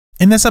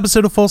In this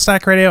episode of Full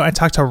Stack Radio, I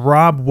talked to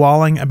Rob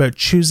Walling about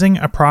choosing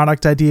a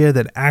product idea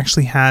that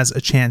actually has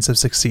a chance of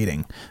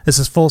succeeding. This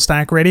is Full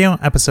Stack Radio,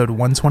 episode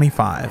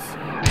 125.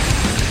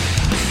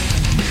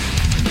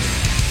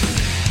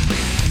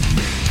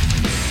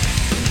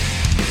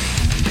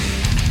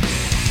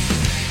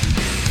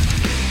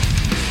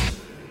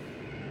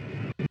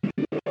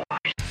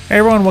 Hey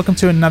everyone, welcome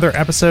to another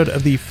episode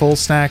of the Full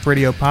Stack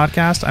Radio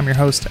podcast. I'm your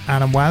host,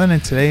 Adam Wathan,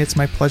 and today it's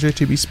my pleasure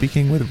to be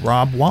speaking with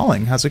Rob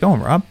Walling. How's it going,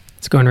 Rob?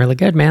 It's going really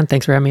good, man.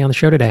 Thanks for having me on the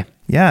show today.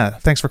 Yeah,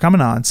 thanks for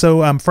coming on.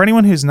 So for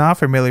anyone who's not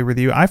familiar with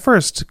you, I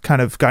first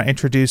kind of got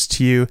introduced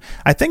to you,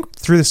 I think,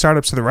 through the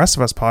Startups to the Rest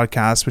of Us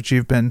podcast, which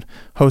you've been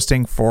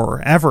hosting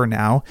forever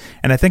now.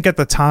 And I think at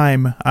the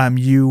time,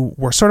 you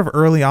were sort of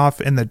early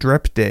off in the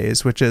Drip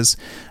days, which is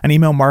an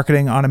email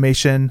marketing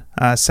automation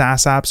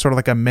SaaS app, sort of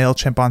like a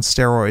MailChimp on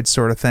steroids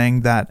sort of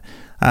thing that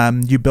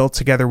you built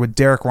together with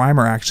Derek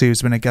Reimer, actually,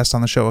 who's been a guest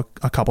on the show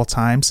a couple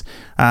times,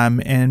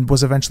 and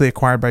was eventually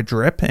acquired by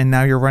Drip. And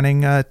now you're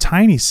running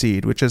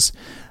TinySeed, which is,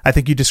 I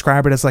think you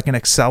describe it as like an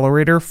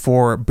accelerator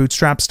for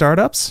bootstrap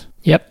startups.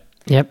 Yep,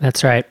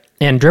 that's right.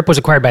 And Drip was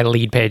acquired by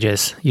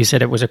Leadpages. You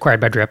said it was acquired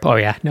by Drip. Oh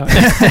yeah, no,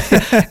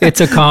 it's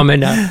a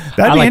common.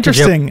 That'd be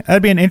interesting.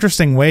 That'd be an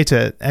interesting way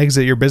to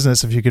exit your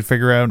business if you could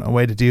figure out a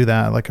way to do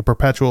that, like a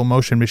perpetual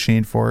motion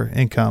machine for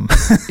income.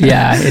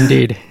 Yeah,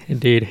 indeed.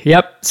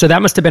 Yep. So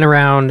that must have been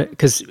around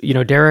because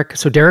Derek.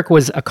 So Derek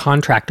was a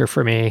contractor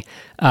for me.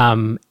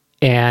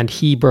 And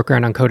he broke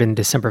ground on Code in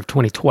December of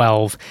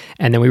 2012.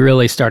 And then we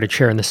really started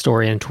sharing the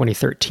story in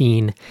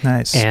 2013.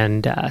 Nice.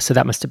 And so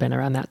that must have been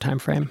around that time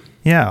frame.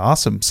 Yeah,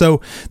 awesome.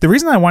 So the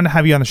reason I wanted to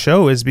have you on the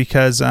show is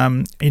because,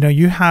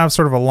 you have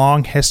sort of a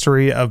long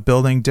history of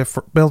building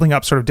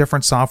up sort of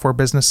different software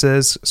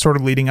businesses, sort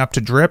of leading up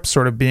to Drip,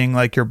 sort of being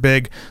like your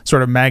big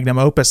sort of magnum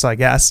opus, I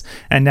guess.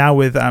 And now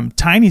with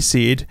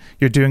TinySeed,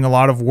 you're doing a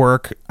lot of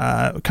work,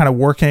 kind of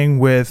working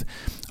with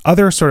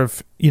other sort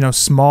of,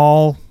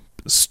 small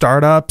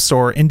startups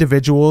or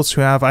individuals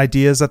who have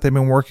ideas that they've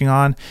been working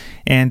on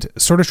and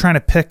sort of trying to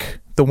pick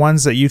the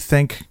ones that you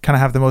think kind of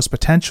have the most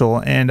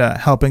potential and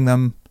helping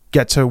them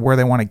get to where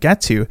they want to get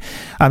to.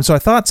 So I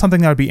thought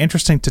something that would be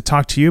interesting to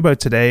talk to you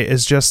about today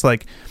is just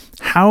like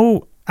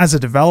how, as a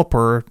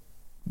developer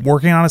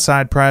working on a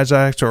side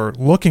project or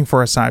looking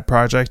for a side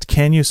project,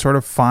 can you sort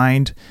of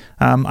find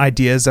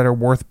ideas that are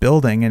worth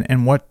building,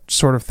 and what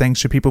sort of things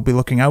should people be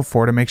looking out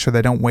for to make sure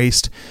they don't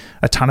waste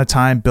a ton of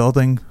time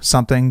building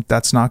something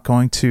that's not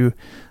going to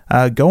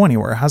go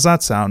anywhere? How's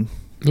that sound?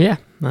 Yeah,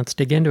 let's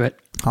dig into it.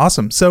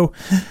 Awesome. So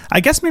I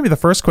guess maybe the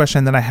first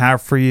question that I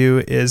have for you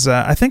is,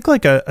 I think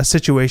like a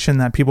situation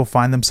that people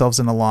find themselves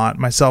in a lot,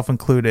 myself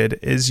included,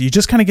 is you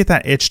just kind of get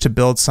that itch to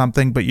build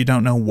something, but you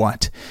don't know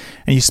what.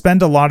 And you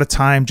spend a lot of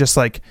time just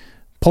like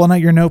pulling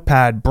out your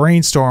notepad,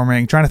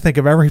 brainstorming, trying to think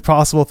of every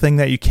possible thing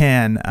that you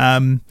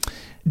can.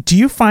 Do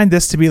you find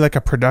this to be like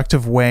a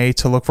productive way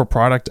to look for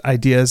product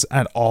ideas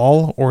at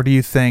all? Or do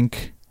you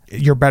think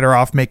you're better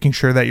off making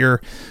sure that you're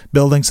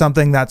building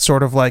something that's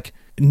sort of like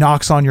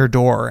knocks on your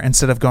door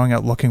instead of going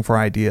out looking for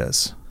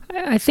ideas?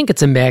 I think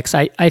it's a mix.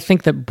 I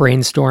think that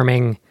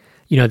brainstorming,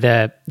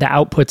 the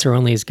outputs are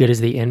only as good as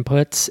the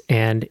inputs.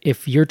 And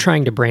if you're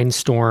trying to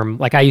brainstorm,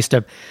 like I used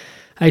to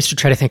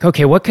try to think,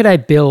 okay, what could I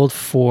build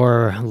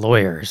for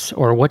lawyers?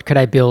 Or what could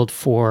I build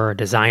for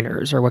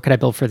designers? Or what could I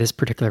build for this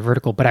particular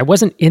vertical? But I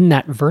wasn't in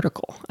that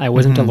vertical. I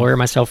wasn't a lawyer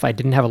myself. I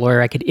didn't have a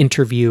lawyer I could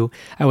interview.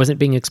 I wasn't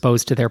being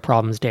exposed to their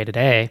problems day to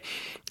day.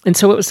 And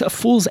so it was a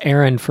fool's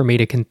errand for me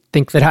to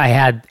think that I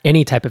had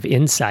any type of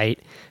insight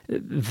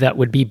that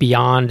would be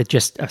beyond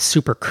just a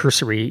super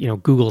cursory,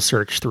 Google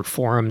search through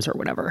forums or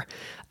whatever.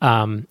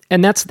 And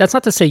that's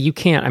not to say you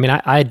can't. I mean,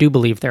 I do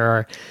believe there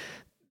are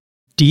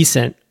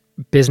decent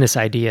business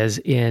ideas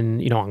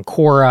in, on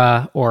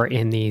Quora or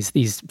in these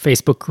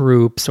Facebook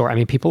groups,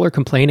 or, people are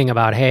complaining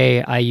about,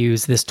 hey, I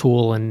use this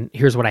tool and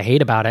here's what I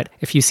hate about it.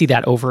 If you see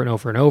that over and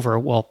over and over,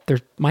 well, there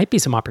might be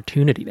some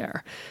opportunity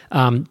there.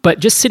 But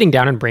just sitting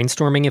down and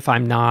brainstorming,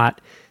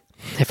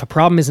 if a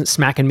problem isn't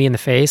smacking me in the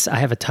face, I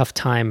have a tough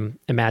time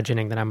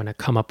imagining that I'm going to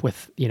come up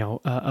with,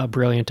 a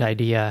brilliant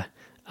idea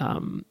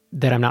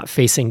that I'm not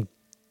facing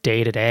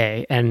day to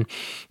day. And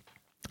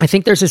I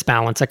think there's this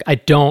balance. Like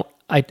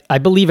I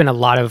believe in a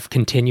lot of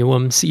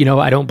continuums.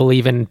 I don't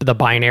believe in the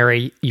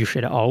binary. You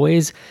should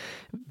always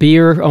be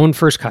your own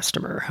first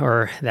customer,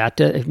 or that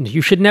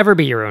you should never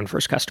be your own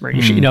first customer.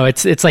 You should,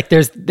 it's like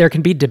there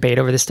can be debate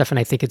over this stuff, and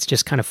I think it's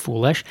just kind of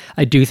foolish.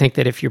 I do think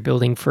that if you're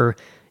building for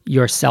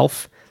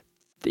yourself,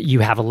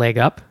 you have a leg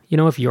up.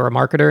 If you're a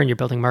marketer and you're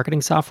building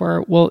marketing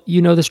software, well,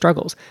 the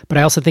struggles. But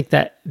I also think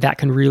that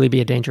can really be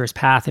a dangerous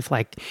path. If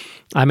like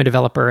I'm a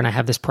developer and I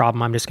have this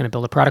problem, I'm just going to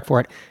build a product for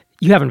it.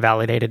 You haven't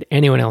validated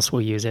anyone else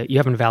will use it. You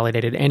haven't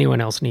validated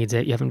anyone else needs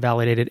it. You haven't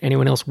validated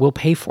anyone else will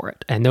pay for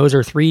it. And those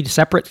are three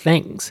separate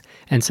things.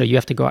 And so you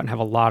have to go out and have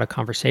a lot of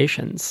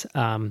conversations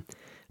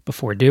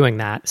before doing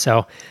that.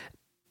 So,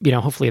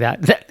 hopefully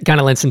that kind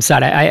of lends some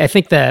side. I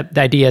think the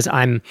idea is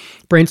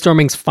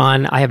brainstorming's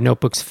fun. I have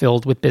notebooks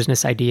filled with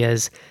business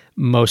ideas.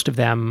 Most of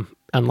them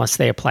unless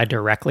they apply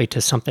directly to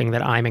something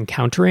that I'm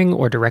encountering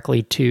or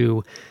directly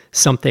to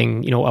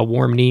something, a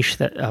warm niche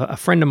that a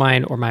friend of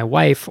mine or my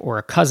wife or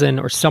a cousin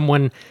or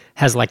someone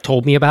has like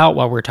told me about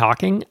while we're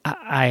talking.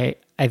 I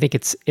think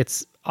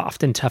it's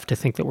often tough to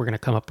think that we're going to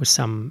come up with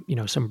some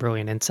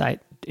brilliant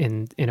insight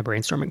in a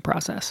brainstorming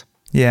process.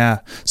 Yeah.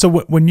 So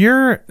when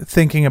you're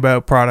thinking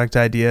about product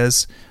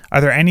ideas,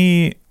 are there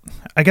any,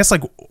 I guess,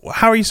 like,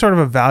 how are you sort of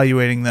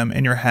evaluating them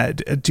in your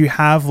head? Do you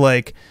have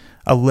like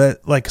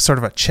sort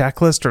of a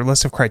checklist or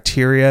list of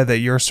criteria that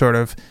you're sort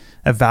of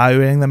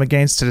evaluating them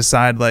against to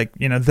decide, like,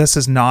 this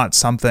is not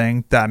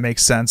something that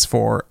makes sense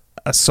for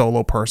a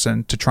solo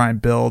person to try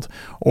and build,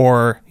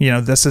 or,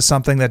 this is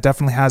something that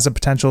definitely has a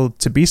potential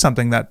to be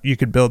something that you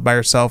could build by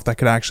yourself that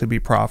could actually be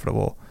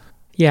profitable?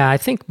 Yeah, I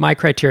think my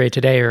criteria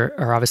today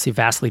are obviously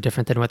vastly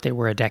different than what they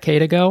were a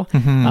decade ago,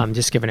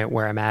 just given it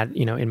where I'm at,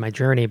 in my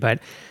journey. But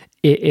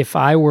if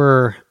I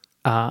were,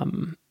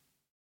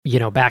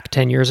 back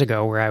 10 years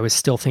ago where I was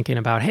still thinking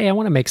about, hey, I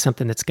want to make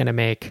something that's going to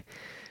make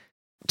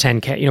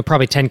 10K,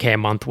 probably 10K a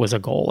month was a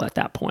goal at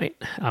that point.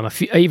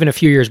 Even a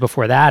few years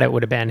before that, it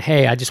would have been,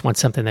 hey, I just want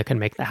something that can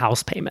make the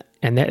house payment.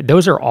 And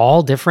those are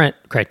all different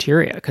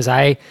criteria, because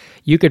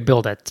you could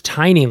build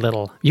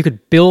you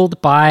could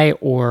build, buy,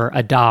 or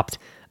adopt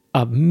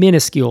a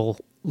minuscule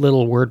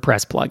little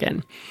WordPress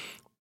plugin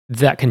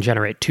that can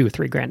generate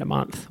 $2,000-3,000 a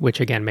month, which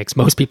again makes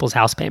most people's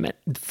house payment.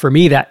 For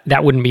me,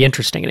 that wouldn't be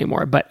interesting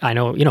anymore. But I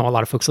know, a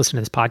lot of folks listening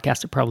to this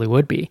podcast, it probably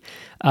would be.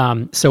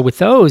 So with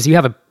those,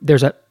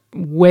 there's a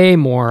way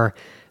more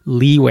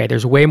leeway.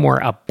 There's way more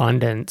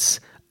abundance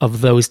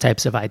of those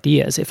types of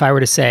ideas. If I were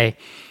to say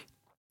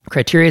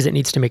criteria is it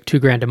needs to make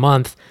 $2,000 a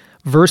month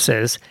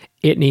versus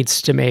it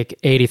needs to make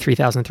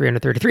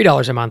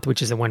 $83,333 a month,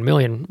 which is the 1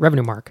 million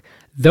revenue mark.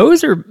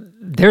 There's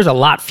a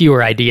lot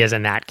fewer ideas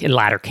in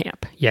latter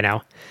camp,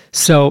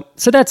 So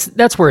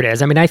that's where it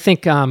is. I mean, I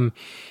think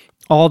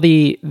all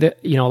the a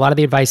lot of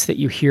the advice that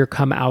you hear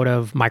come out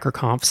of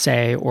MicroConf,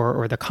 say,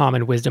 or the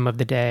common wisdom of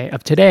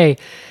today,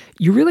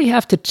 you really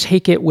have to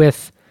take it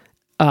with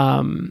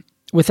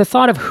the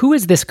thought of who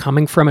is this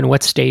coming from and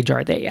what stage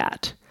are they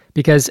at.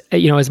 Because,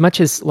 as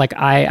much as like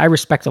I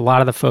respect a lot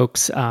of the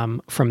folks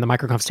from the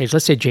MicroConf stage,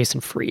 let's say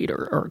Jason Fried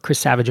or Chris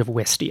Savage of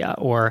Wistia,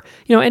 or,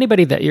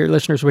 anybody that your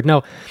listeners would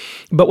know.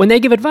 But when they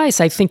give advice,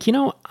 I think,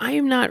 I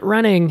am not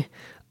running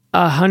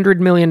 $100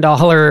 million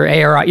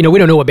ARR. We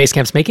don't know what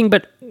Basecamp's making,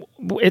 but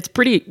it's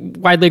pretty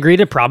widely agreed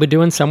to probably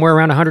doing somewhere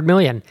around 100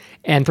 million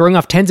and throwing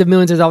off tens of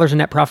millions of dollars in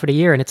net profit a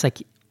year. And it's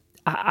like,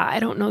 I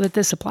don't know that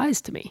this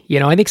applies to me.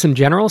 I think some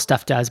general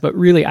stuff does, but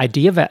really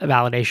idea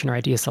validation or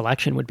idea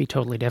selection would be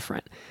totally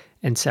different.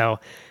 And so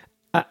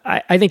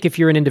I think if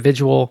you're an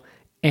individual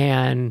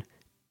and,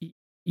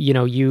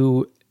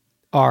 you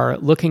are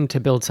looking to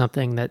build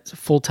something that's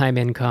full-time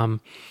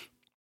income,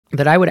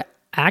 that I would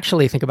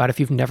actually think about if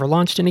you've never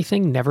launched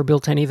anything, never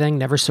built anything,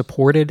 never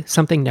supported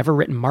something, never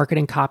written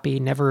marketing copy,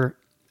 never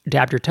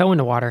dabbed your toe in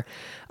the water,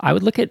 I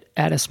would look at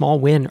a small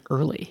win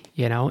early,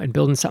 and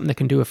building something that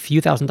can do a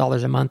few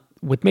 $1,000s a month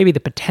with maybe the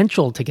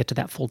potential to get to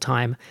that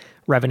full-time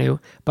revenue.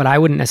 But I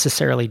wouldn't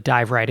necessarily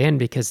dive right in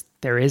because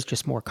there is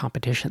just more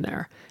competition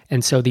there.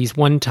 And so these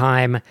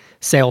one-time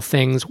sale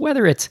things,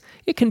 whether it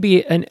can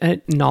be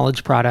a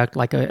knowledge product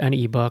like an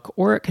ebook,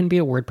 or it can be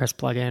a WordPress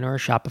plugin or a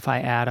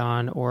Shopify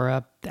add-on or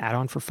a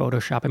add-on for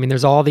Photoshop. I mean,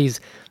 there's all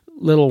these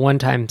little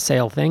one-time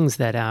sale things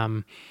that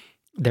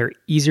they're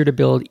easier to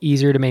build,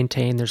 easier to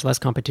maintain. There's less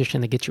competition.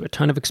 They get you a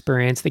ton of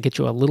experience. They get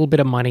you a little bit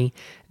of money.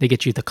 They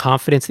get you the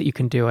confidence that you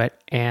can do it.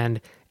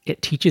 And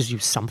it teaches you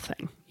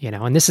something,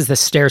 and this is the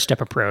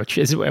stair-step approach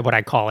is what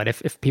I call it.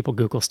 If people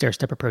Google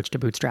stair-step approach to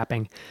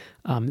bootstrapping,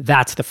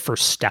 that's the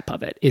first step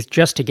of it, is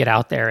just to get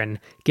out there and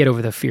get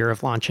over the fear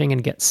of launching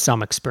and get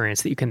some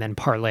experience that you can then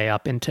parlay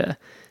up into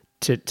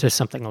to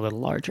something a little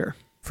larger.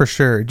 For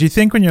sure. Do you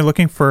think when you're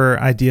looking for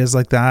ideas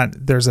like that,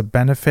 there's a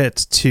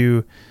benefit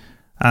to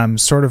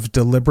sort of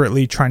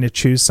deliberately trying to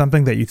choose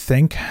something that you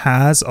think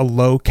has a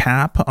low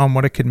cap on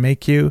what it could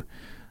make you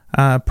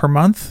per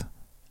month?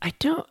 I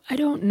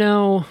don't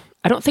know.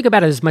 I don't think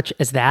about it as much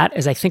as that,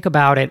 as I think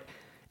about it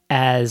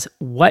as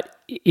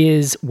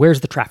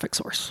where's the traffic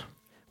source?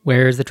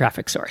 Where's the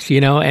traffic source?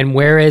 And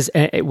whereas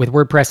with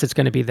WordPress, it's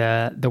going to be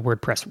the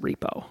WordPress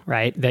repo,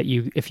 right? That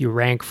if you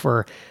rank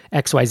for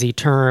XYZ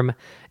term,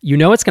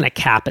 it's going to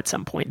cap at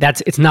some point.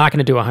 It's not going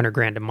to do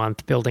 $100,000 a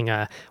month building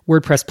a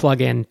WordPress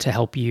plugin to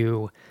help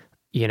you,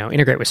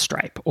 integrate with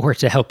Stripe, or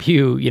to help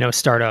you,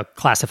 start a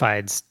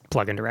classifieds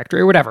plugin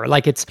directory or whatever.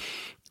 Like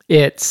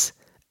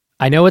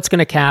I know it's going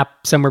to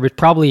cap somewhere, but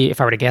probably,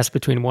 if I were to guess,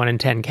 between 1 and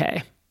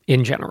 10K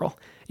in general,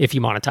 if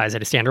you monetize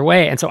it a standard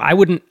way. And so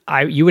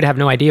you would have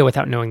no idea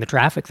without knowing the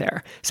traffic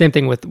there. Same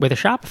thing with a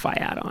Shopify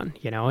add-on.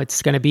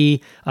 It's going to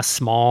be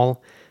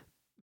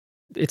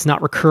it's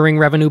not recurring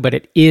revenue, but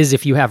it is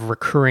if you have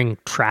recurring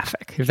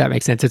traffic, if that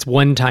makes sense. It's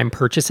one-time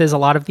purchases, a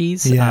lot of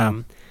these. Yeah.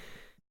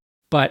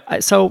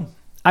 So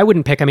I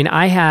wouldn't pick. I mean,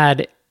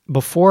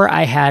 before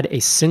I had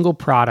a single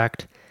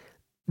product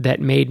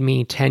that made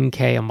me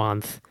 10K a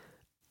month,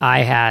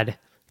 I had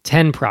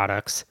 10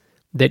 products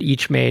that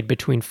each made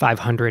between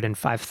 500 and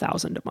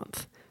 5,000 a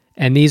month.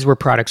 And these were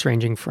products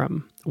ranging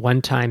from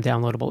one-time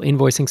downloadable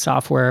invoicing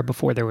software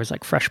before there was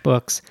like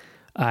FreshBooks.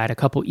 I had a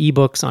couple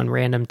ebooks on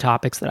random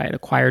topics that I had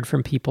acquired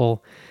from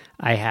people.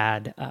 I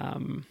had a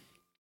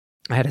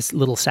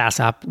little SaaS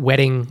app, a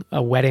wedding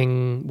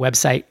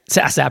website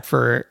SaaS app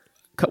for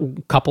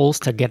couples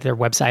to get their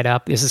website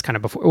up. This is kind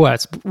of before, well,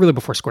 it's really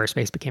before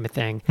Squarespace became a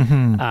thing.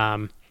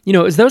 Mm-hmm. It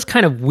was those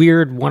kind of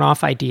weird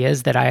one-off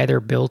ideas that I either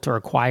built or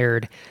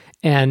acquired.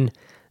 And,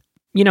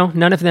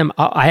 none of them,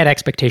 I had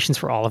expectations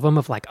for all of them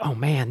of like, oh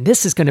man,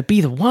 this is going to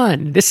be the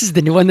one. This is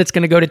the new one that's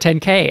going to go to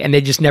 10K. And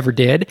they just never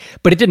did.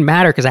 But it didn't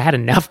matter because I had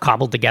enough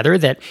cobbled together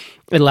that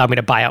it allowed me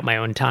to buy out my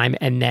own time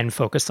and then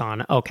focus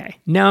on, okay,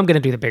 now I'm going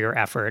to do the bigger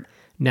effort.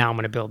 Now I'm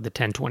going to build the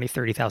 $10,000,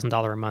 $20,000,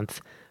 $30,000 a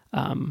month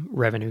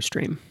revenue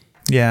stream.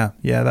 Yeah,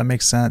 that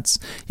makes sense.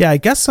 Yeah, I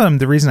guess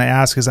the reason I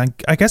ask is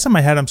I guess in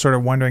my head I'm sort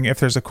of wondering if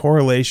there's a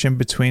correlation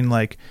between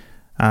like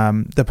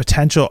the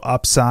potential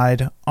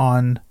upside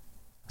on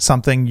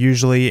something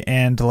usually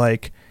and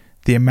like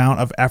the amount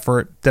of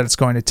effort that it's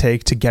going to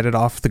take to get it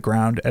off the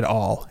ground at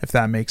all, if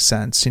that makes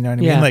sense. You know what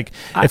I mean? Like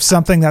if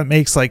something that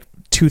makes like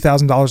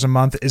 $2,000 a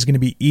month is going to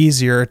be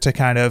easier to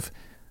kind of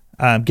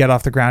get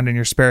off the ground in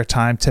your spare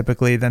time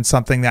typically than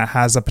something that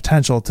has a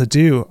potential to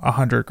do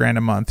 $100,000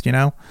 a month,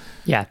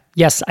 Yeah.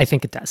 Yes, I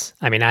think it does.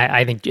 I mean,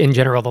 I think in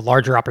general, the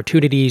larger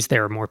opportunities,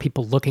 there are more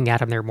people looking at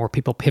them. There are more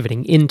people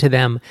pivoting into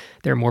them.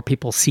 There are more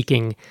people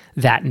seeking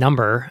that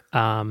number,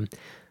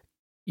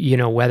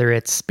 whether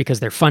it's because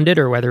they're funded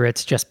or whether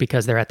it's just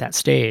because they're at that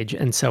stage.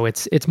 And so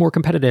it's more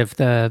competitive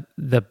the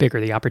bigger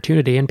the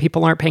opportunity, and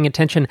people aren't paying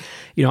attention.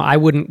 I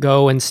wouldn't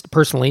go and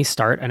personally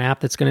start an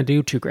app that's going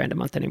to do $2,000 a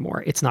month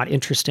anymore. It's not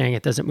interesting.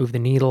 It doesn't move the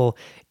needle.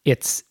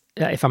 It's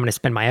if I'm going to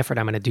spend my effort,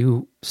 I'm going to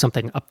do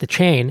something up the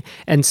chain.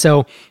 And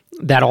so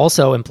that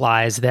also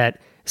implies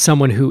that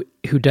someone who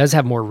does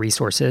have more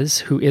resources,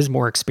 who is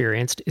more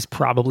experienced, is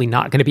probably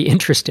not going to be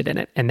interested in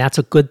it. And that's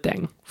a good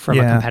thing from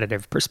a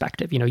competitive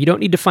perspective. You don't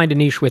need to find a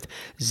niche with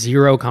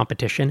zero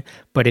competition,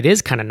 but it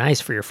is kind of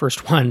nice for your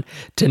first one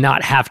to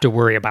not have to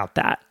worry about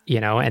that,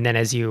 and then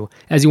as you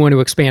want to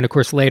expand, of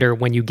course, later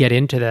when you get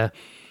into the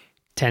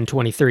 10,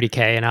 20, 30K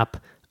and up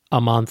a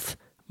month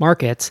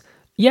markets,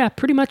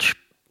 pretty much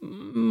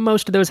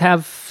most of those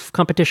have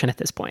competition at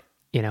this point,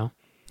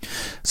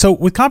 So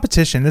with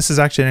competition, this is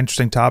actually an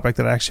interesting topic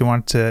that I actually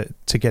wanted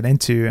to get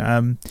into.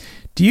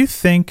 Do you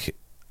think,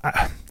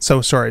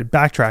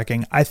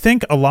 backtracking, I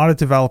think a lot of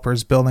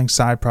developers building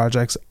side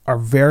projects are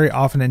very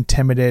often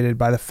intimidated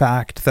by the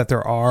fact that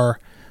there are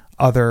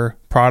other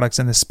products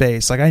in the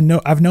space. Like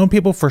I've known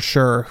people for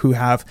sure who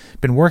have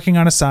been working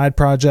on a side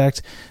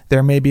project.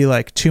 They're maybe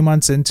like 2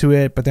 months into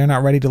it, but they're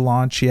not ready to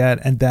launch yet.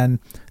 And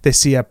then they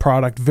see a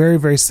product very,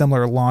 very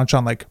similar launch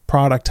on like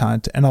Product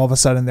Hunt. And all of a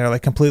sudden they're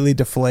like completely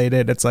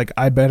deflated. It's like,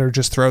 I better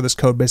just throw this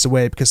code base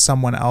away because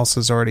someone else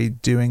is already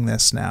doing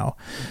this now.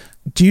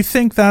 Do you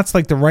think that's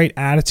like the right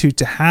attitude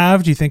to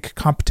have? Do you think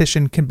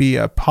competition can be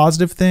a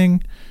positive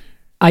thing?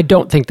 I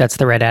don't think that's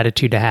the right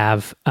attitude to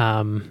have.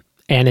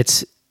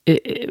 And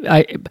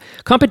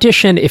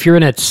competition, if you're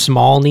in a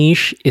small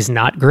niche, is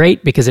not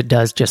great because it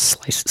does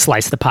just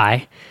slice the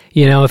pie.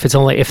 If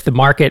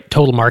the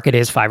total market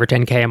is 5 or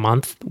 10K a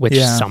month, which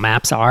some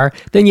apps are,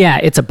 then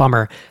it's a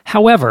bummer.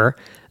 However,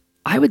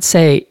 I would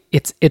say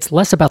it's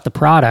less about the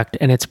product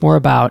and it's more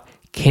about,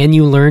 can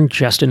you learn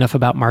just enough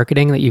about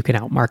marketing that you can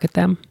outmarket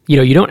them?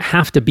 You don't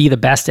have to be the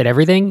best at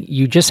everything.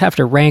 You just have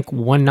to rank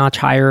one notch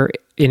higher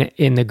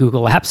in the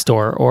Google App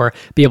Store, or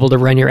be able to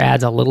run your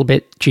ads a little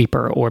bit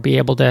cheaper, or be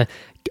able to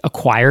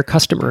acquire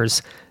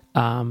customers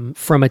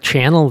from a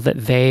channel that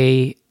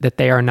they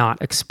are not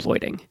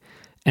exploiting.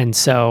 And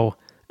so,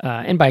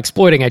 and by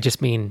exploiting, I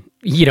just mean,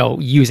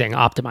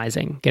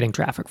 optimizing, getting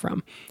traffic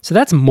from. So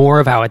that's more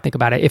of how I think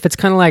about it. If it's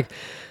kind of like,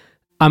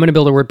 I'm going to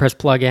build a WordPress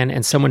plugin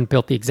and someone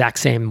built the exact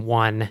same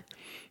one,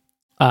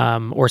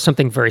 or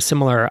something very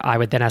similar, I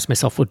would then ask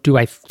myself, well, do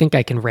I think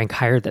I can rank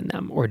higher than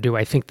them? Or do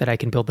I think that I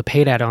can build the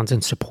paid add-ons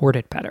and support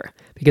it better?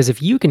 Because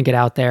if you can get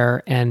out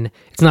there, and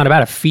it's not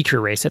about a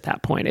feature race at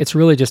that point, it's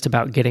really just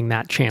about getting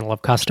that channel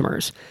of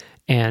customers.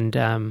 And,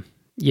 who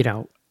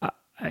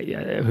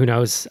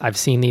knows? I've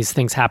seen these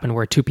things happen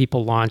where two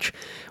people launch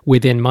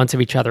within months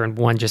of each other and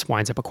one just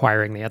winds up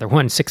acquiring the other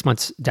one 6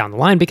 months down the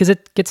line because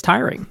it gets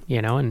tiring,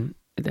 and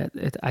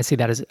I see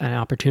that as an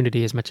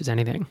opportunity as much as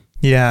anything.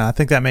 Yeah, I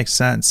think that makes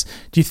sense.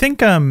 Do you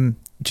think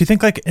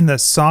like in the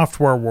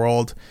software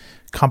world,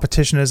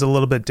 competition is a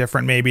little bit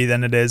different maybe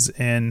than it is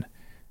in,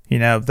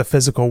 the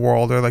physical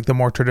world or like the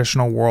more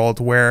traditional world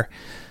where,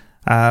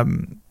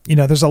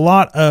 there's a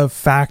lot of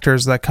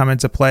factors that come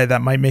into play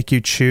that might make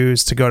you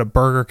choose to go to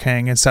Burger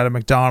King instead of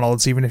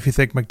McDonald's, even if you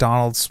think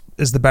McDonald's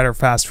is the better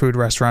fast food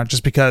restaurant,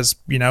 just because,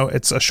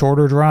 it's a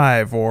shorter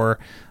drive or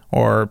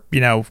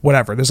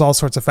whatever. There's all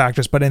sorts of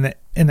factors, but on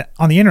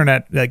the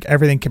internet, like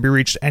everything can be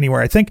reached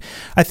anywhere. I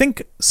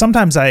think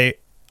sometimes I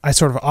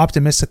sort of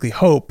optimistically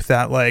hope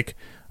that like,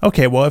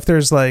 okay, well, if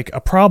there's like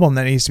a problem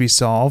that needs to be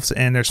solved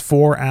and there's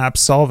 4 apps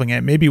solving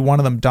it, maybe one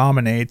of them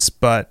dominates,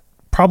 but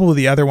probably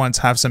the other ones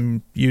have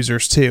some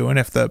users too. And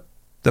if the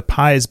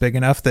pie is big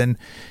enough, then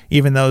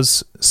even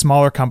those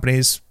smaller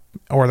companies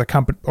or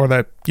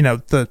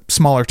the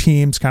smaller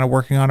teams kind of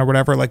working on or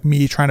whatever, like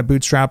me trying to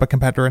bootstrap a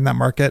competitor in that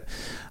market,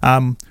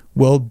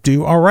 will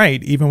do all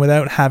right, even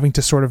without having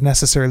to sort of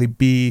necessarily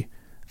be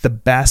the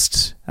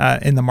best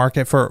in the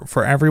market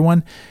for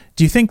everyone.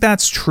 Do you think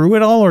that's true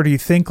at all? Or do you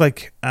think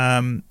like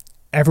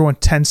everyone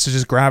tends to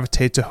just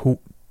gravitate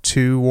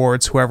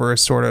towards whoever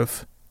is sort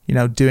of,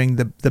 doing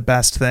the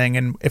best thing?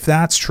 And if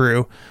that's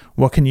true,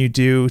 what can you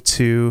do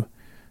to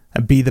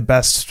be the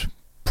best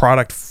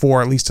product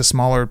for at least a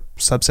smaller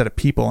subset of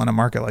people in a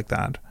market like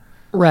that?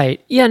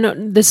 Right. Yeah, no,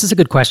 this is a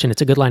good question.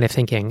 It's a good line of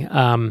thinking.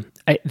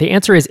 The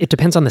answer is it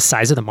depends on the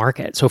size of the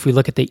market. So if we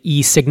look at the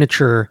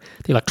e-signature,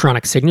 the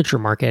electronic signature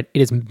market,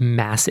 it is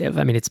massive.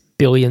 I mean, it's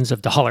billions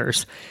of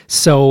dollars.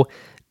 So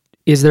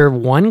is there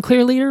one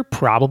clear leader?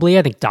 Probably.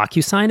 I think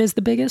DocuSign is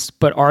the biggest.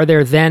 But are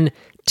there then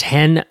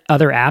 10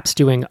 other apps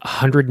doing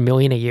 100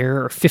 million a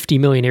year or 50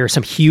 million a year,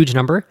 some huge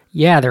number?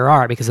 Yeah, there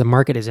are, because the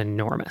market is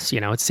enormous.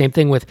 It's the same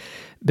thing with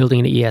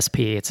building an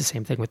ESP. It's the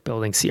same thing with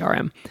building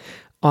CRM.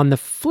 On the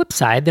flip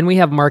side, then we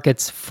have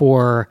markets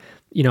for,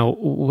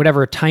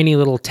 whatever tiny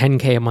little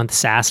 10K a month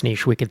SaaS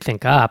niche we could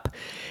think up.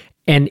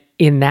 And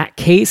in that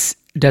case,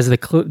 does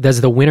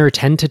the winner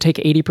tend to take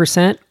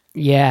 80%?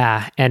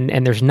 Yeah,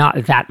 and there's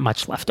not that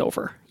much left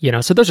over,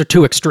 So those are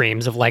two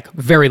extremes of like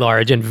very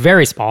large and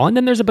very small, and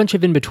then there's a bunch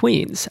of in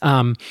betweens.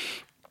 I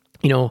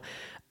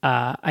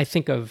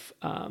think of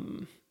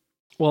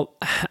well,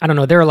 I don't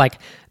know. There are like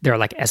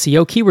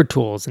SEO keyword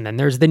tools, and then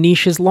there's the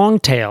niches long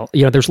tail.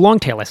 There's long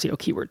tail SEO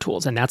keyword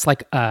tools, and that's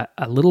like a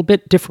little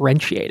bit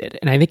differentiated.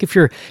 And I think if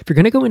you're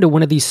going to go into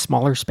one of these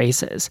smaller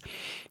spaces,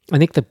 I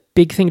think the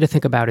big thing to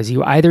think about is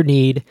you either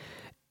need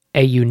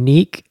a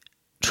unique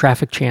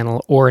traffic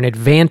channel or an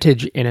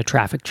advantage in a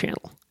traffic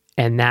channel.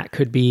 And that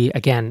could be,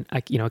 again,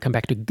 come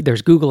back to,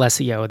 there's Google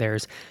SEO,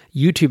 there's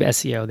YouTube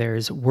SEO,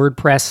 there's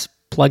WordPress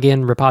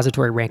plugin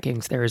repository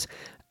rankings, there's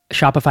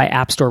Shopify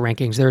App Store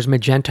rankings, there's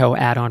Magento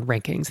add-on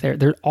rankings.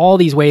 There are all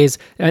these ways,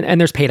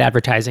 and there's paid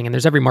advertising, and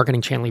there's every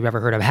marketing channel you've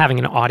ever heard of, having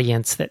an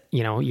audience that,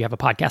 you have a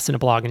podcast and a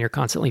blog, and you're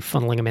constantly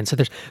funneling them in. So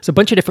there's a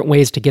bunch of different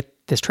ways to get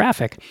this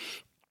traffic.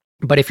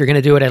 But if you're going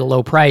to do it at a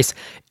low price,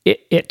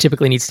 it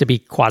typically needs to be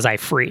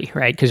quasi-free,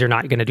 right? Because you're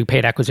not going to do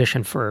paid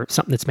acquisition for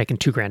something that's making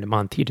 $2,000 a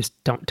month. You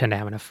just don't tend to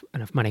have enough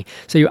money.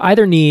 So you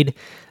either need,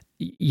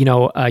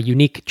 a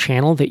unique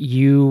channel that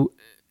you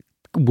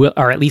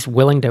are at least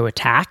willing to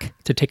attack,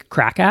 to take a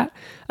crack at,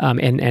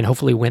 and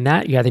hopefully win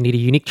that. You either need a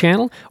unique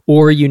channel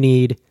or you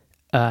need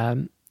a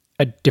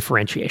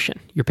differentiation.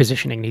 Your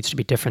positioning needs to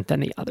be different than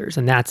the others.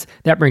 And that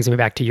brings me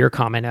back to your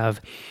comment of,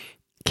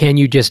 can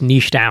you just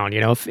niche down?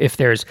 If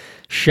there's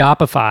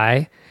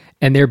Shopify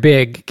and they're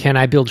big, can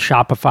I build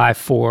Shopify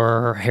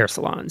for hair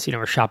salons,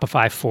 or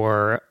Shopify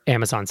for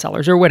Amazon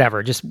sellers or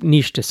whatever, just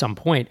niche to some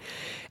point.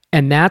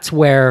 And that's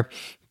where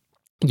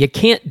you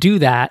can't do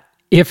that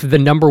if the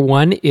number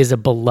one is a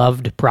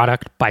beloved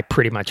product by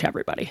pretty much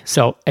everybody.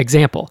 So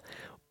example,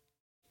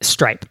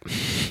 Stripe.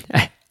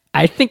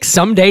 I think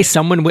someday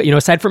someone will,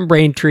 aside from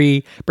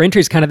Braintree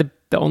is kind of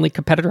the only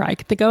competitor I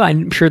could think of.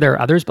 I'm sure there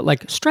are others, but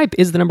like Stripe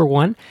is the number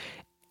one.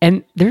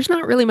 And there's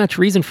not really much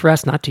reason for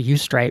us not to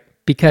use Stripe,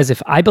 because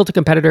if I built a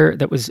competitor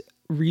that was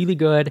really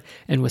good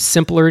and was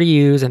simpler to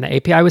use and the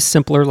API was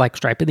simpler like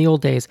Stripe in the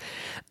old days,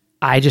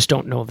 I just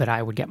don't know that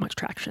I would get much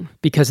traction,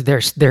 because they're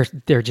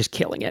just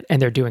killing it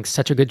and they're doing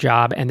such a good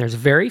job. And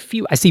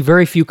I see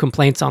very few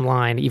complaints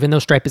online, even though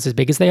Stripe is as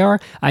big as they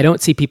are. I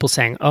don't see people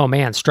saying, oh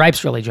man,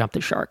 Stripe's really jumped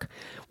the shark.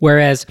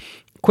 Whereas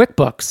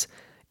QuickBooks,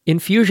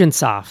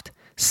 Infusionsoft,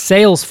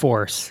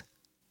 Salesforce,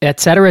 et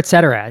cetera,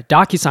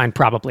 DocuSign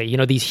probably,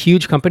 these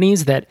huge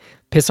companies that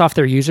piss off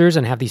their users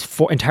and have these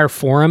entire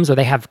forums, or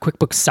they have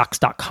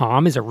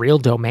QuickBooksSucks.com is a real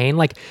domain.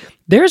 Like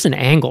there's an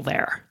angle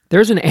there.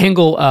 There's an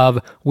angle of,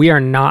 we are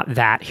not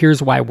that.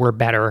 Here's why we're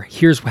better.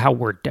 Here's how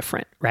we're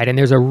different, right? And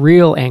there's a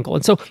real angle.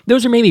 And so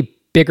those are maybe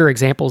bigger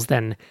examples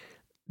than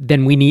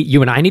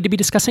you and I need to be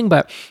discussing.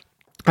 But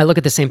I look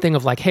at the same thing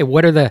of like, hey,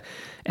 what are the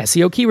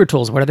SEO keyword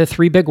tools? What are the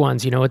three big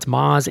ones? It's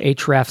Moz,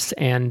 Ahrefs,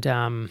 and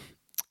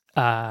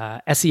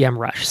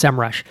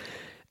SEMrush.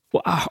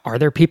 Well, are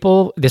there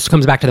people, this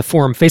comes back to the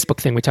forum Facebook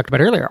thing we talked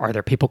about earlier, are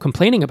there people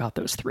complaining about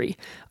those three?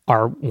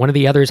 Are one of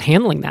the others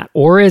handling that?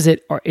 Or is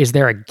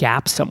there a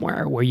gap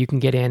somewhere where you can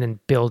get in and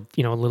build,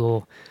 a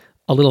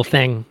little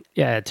thing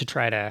to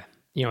try to,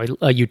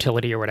 a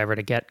utility or whatever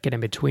to get in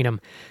between them?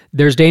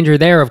 There's danger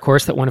there, of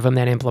course, that one of them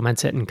then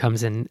implements it and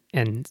comes in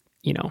and,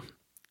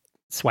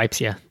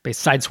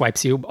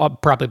 sideswipes you,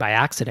 probably by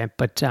accident.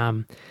 But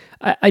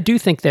I do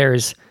think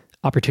there's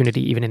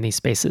opportunity even in these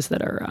spaces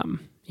that are,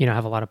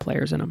 have a lot of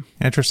players in them.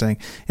 Interesting.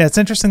 Yeah, it's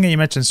interesting that you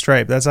mentioned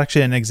Stripe. That's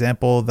actually an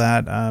example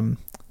that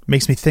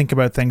makes me think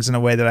about things in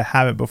a way that I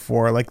haven't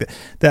before. Like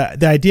the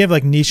idea of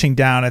like niching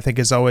down, I think,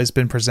 has always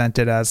been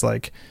presented as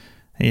like,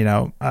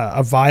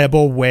 a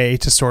viable way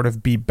to sort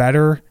of be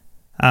better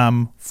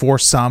for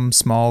some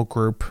small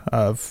group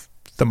of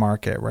the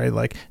market, right?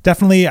 Like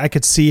definitely I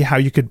could see how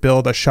you could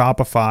build a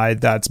Shopify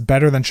that's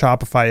better than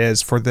Shopify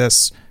is for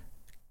this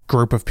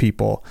group of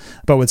people.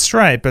 But with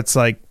Stripe, it's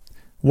like,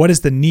 what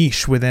is the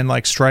niche within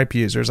like Stripe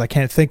users? I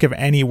can't think of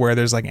anywhere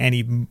there's like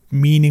any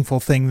meaningful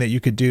thing that you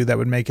could do that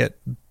would make it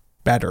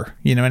better.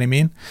 You know what I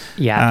mean?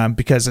 Yeah.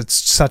 Because it's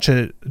such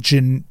a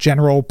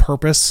general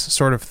purpose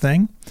sort of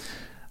thing.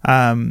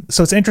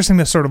 So it's interesting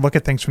to sort of look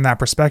at things from that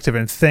perspective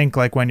and think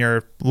like when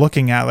you're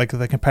looking at like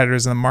the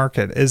competitors in the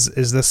market, is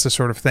this the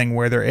sort of thing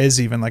where there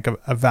is even like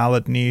a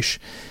valid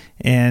niche?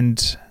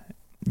 And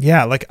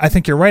yeah, like I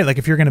think you're right. Like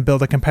if you're going to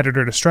build a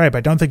competitor to Stripe,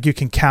 I don't think you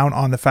can count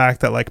on the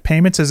fact that like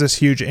payments is this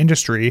huge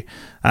industry.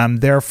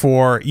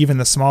 Therefore, even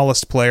the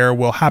smallest player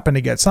will happen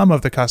to get some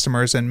of the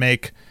customers and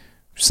make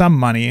some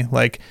money.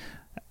 Like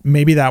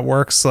maybe that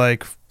works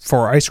like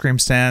for ice cream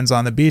stands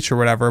on the beach or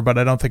whatever, but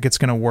I don't think it's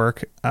going to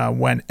work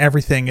when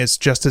everything is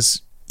just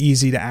as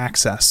easy to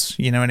access.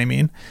 You know what I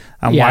mean?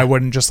 Why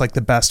wouldn't just like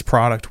the best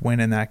product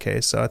win in that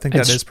case? So I think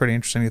that is pretty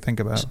interesting to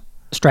think about.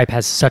 Stripe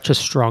has such a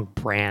strong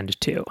brand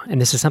too.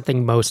 And this is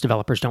something most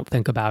developers don't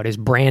think about is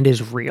brand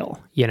is real.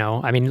 You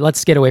know, I mean,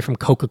 let's get away from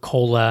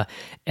Coca-Cola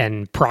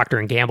and Procter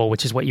and Gamble,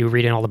 which is what you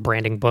read in all the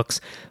branding books.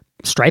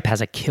 Stripe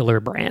has a killer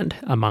brand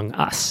among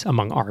us,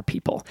 among our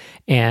people.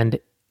 And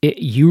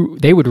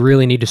they would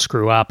really need to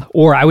screw up,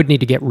 or I would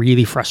need to get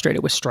really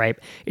frustrated with Stripe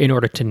in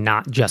order to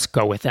not just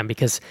go with them,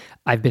 because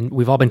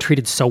we've all been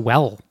treated so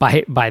well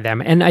by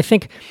them. And I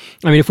think,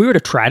 if we were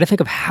to try to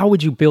think of how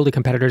would you build a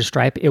competitor to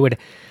Stripe, it would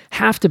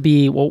have to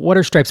be, well, what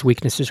are Stripe's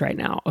weaknesses right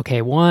now?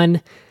 Okay,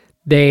 one,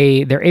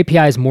 their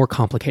API is more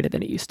complicated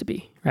than it used to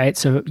be, right?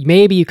 So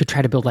maybe you could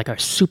try to build like a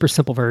super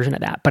simple version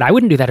of that, but I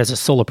wouldn't do that as a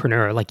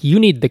solopreneur. Like you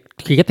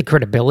get the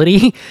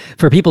credibility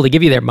for people to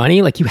give you their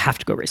money. Like you have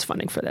to go raise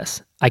funding for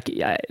this.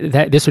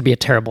 This would be a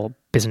terrible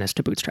business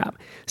to bootstrap.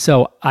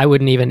 So it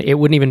wouldn't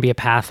even be a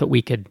path that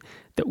we could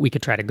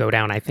try to go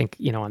down, I think,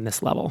 on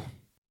this level.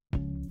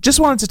 Just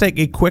wanted to take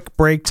a quick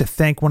break to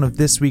thank one of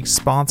this week's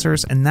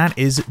sponsors, and that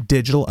is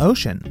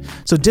DigitalOcean.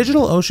 So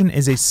DigitalOcean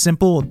is a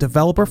simple,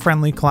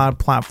 developer-friendly cloud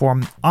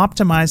platform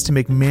optimized to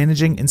make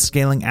managing and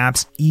scaling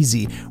apps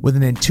easy with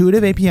an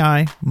intuitive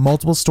API,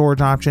 multiple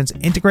storage options,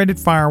 integrated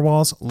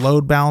firewalls,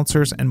 load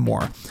balancers, and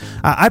more.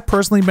 I've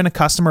personally been a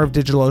customer of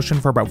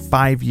DigitalOcean for about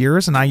 5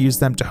 years, and I use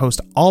them to host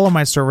all of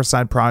my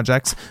server-side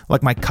projects,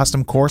 like my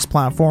custom course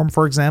platform,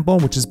 for example,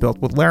 which is built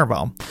with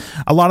Laravel.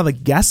 A lot of the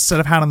guests that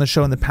I've had on the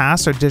show in the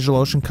past are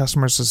DigitalOcean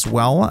customers as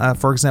well.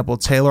 For example,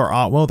 Taylor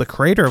Otwell, the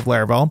creator of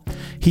Laravel,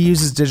 he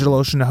uses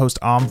DigitalOcean to host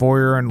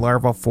Envoyer and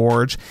Laravel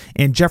Forge,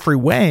 and Jeffrey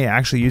Way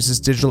actually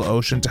uses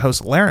DigitalOcean to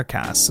host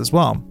Laracast as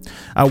well.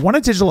 One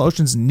of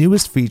DigitalOcean's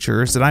newest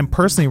features that I'm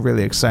personally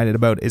really excited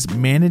about is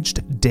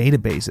managed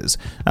databases,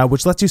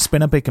 which lets you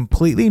spin up a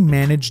completely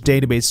managed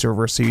database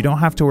server so you don't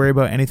have to worry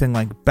about anything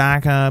like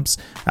backups,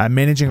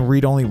 managing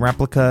read-only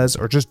replicas,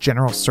 or just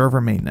general server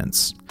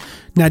maintenance.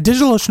 Now,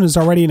 DigitalOcean is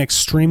already an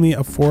extremely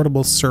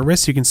affordable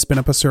service. You can spin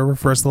up a server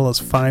for as little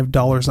as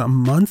 $5 a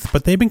month,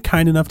 but they've been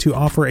kind enough to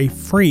offer a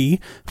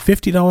free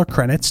 $50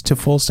 credit to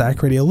Full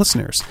Stack Radio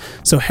listeners.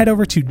 So head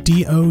over to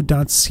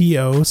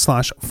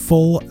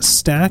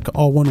do.co/fullstack,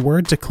 all one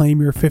word, to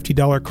claim your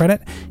 $50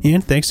 credit.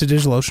 And thanks to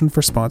DigitalOcean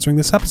for sponsoring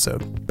this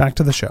episode. Back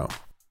to the show.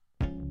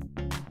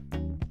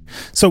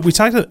 So we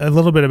talked a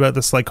little bit about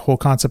this like whole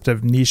concept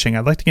of niching.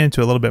 I'd like to get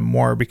into a little bit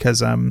more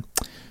because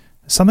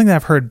something that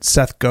I've heard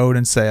Seth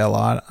Godin say a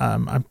lot.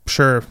 I'm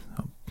sure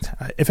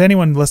if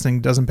anyone listening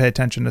doesn't pay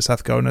attention to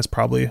Seth Godin, is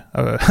probably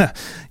a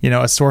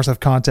source of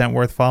content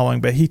worth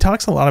following. But he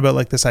talks a lot about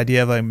like this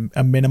idea of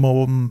a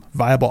minimum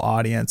viable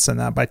audience, and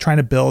that by trying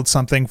to build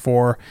something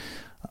for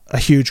a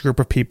huge group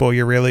of people,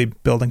 you're really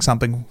building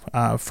something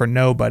for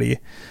nobody.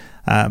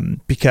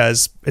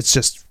 Because it's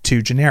just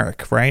too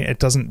generic, right? It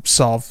doesn't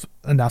solve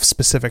enough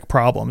specific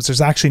problems.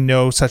 There's actually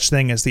no such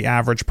thing as the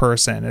average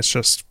person. It's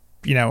just,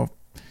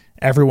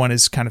 everyone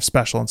is kind of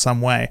special in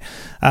some way.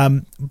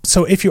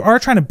 So if you are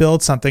trying to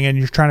build something and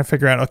you're trying to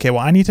figure out, okay,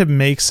 well, I need to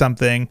make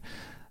something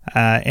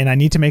and I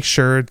need to make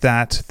sure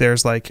that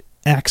there's like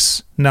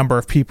X number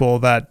of people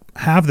that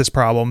have this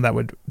problem that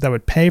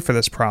would pay for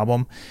this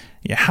problem.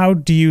 How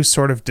do you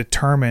sort of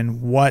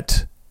determine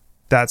what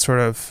that sort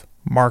of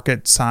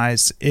market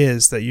size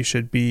is that you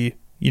should be,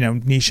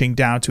 niching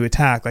down to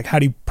attack? Like, how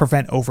do you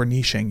prevent over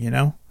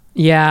niching,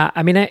 Yeah,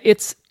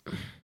 it's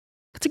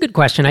a good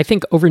question. I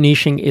think over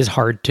niching is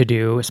hard to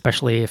do,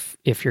 especially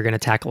if you're going to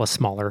tackle a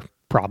smaller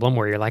problem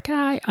where you're like,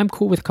 I'm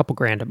cool with a couple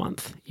grand a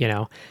month,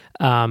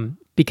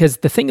 because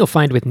the thing you'll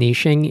find with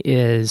niching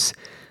is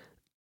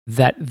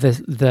that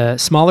the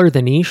smaller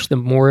the niche, the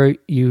more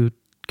you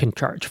can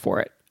charge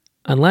for it,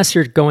 unless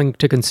you're going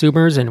to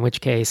consumers, in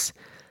which case,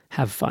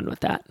 have fun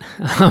with that.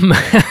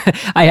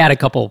 I had a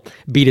couple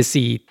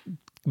B2C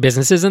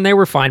businesses and they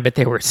were fine, but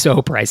they were so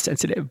price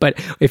sensitive. But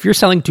if you're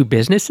selling to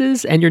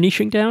businesses and you're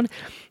niching down,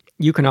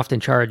 you can often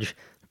charge,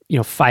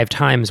 5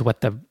 times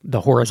what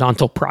the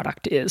horizontal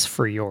product is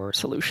for your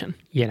solution.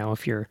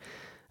 If you're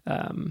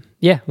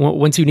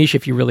once you niche,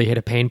 if you really hit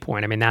a pain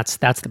point, I mean, that's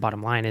the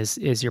bottom line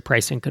is your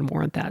pricing can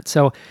warrant that.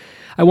 So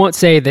I won't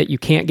say that you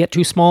can't get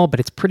too small, but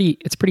it's pretty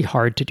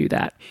hard to do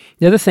that.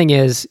 The other thing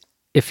is,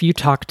 if you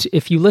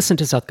listen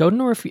to Seth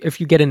Godin, or if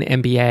you get an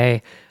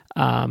MBA,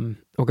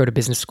 or go to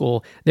business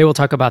school, they will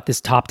talk about this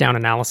top-down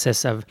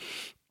analysis of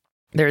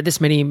there are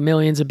this many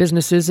millions of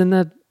businesses in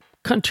the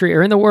country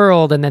or in the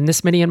world, and then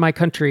this many in my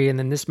country, and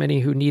then this many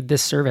who need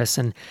this service,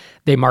 and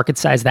they market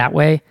size that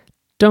way.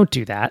 Don't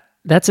do that.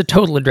 That's a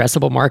total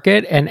addressable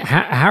market. And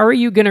how are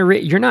you going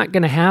to, you're not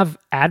going to have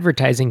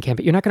advertising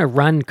campaign. You're not going to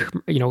run,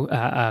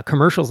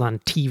 commercials on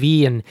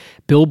TV and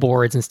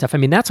billboards and stuff. I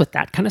mean, that's what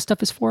that kind of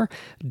stuff is for.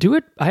 Do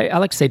it. I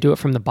like to say, do it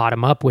from the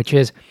bottom up, which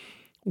is,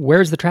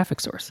 where's the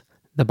traffic source?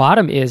 The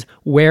bottom is,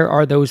 where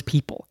are those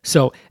people?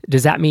 So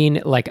does that mean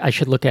like I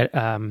should look at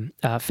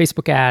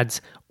Facebook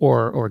ads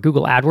or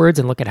Google AdWords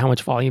and look at how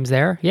much volume's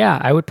there? Yeah,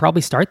 I would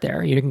probably start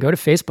there. You can go to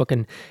Facebook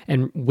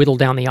and whittle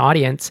down the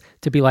audience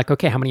to be like,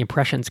 okay, how many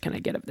impressions can I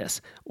get of this?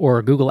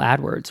 Or Google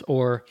AdWords,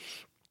 or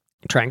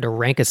trying to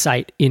rank a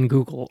site in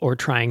Google, or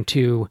trying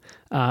to,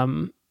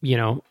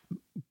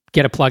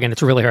 get a plugin.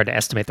 It's really hard to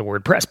estimate the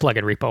WordPress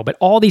plugin repo, but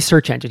all these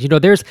search engines,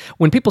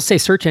 when people say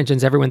search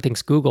engines, everyone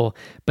thinks Google,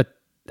 but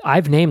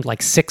I've named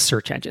like 6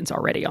 search engines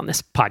already on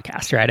this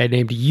podcast, right? I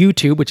named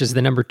YouTube, which is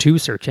the number 2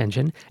 search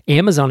engine.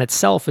 Amazon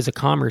itself is a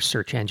commerce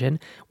search engine.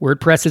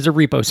 WordPress is a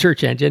repo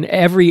search engine.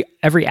 Every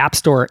app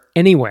store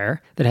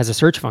anywhere that has a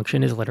search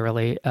function is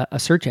literally a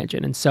search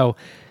engine. And so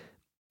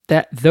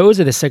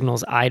those are the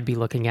signals I'd be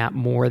looking at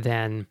more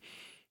than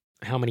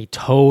how many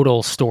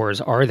total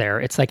stores are there.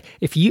 It's like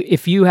if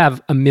you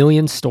have 1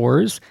 million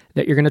stores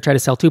that you're going to try to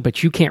sell to,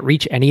 but you can't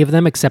reach any of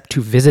them except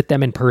to visit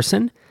them in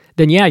person,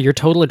 then yeah, your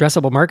total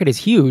addressable market is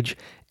huge,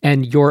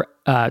 and your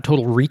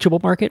total reachable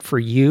market for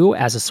you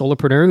as a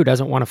solopreneur who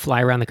doesn't want to fly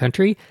around the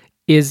country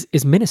is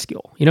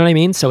minuscule. You know what I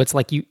mean? So it's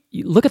like you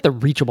look at the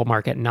reachable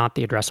market, not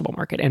the addressable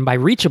market. And by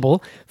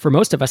reachable, for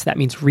most of us, that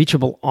means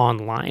reachable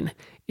online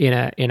in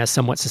a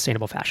somewhat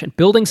sustainable fashion.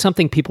 Building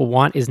something people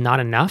want is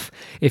not enough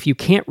if you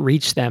can't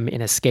reach them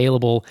in a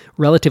scalable,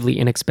 relatively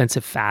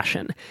inexpensive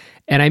fashion.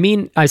 And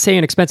I say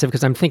inexpensive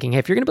because I'm thinking, hey,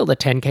 if you're going to build a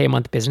 $10K a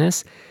month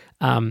business,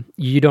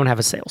 you don't have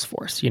a sales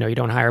force. You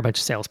don't hire a bunch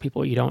of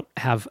salespeople. You don't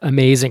have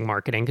amazing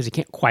marketing because you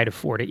can't quite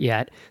afford it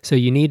yet. So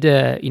you need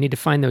to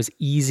find those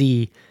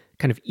easy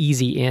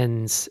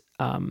ins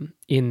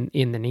in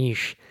the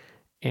niche.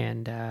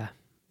 And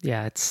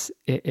it's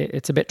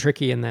a bit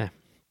tricky in the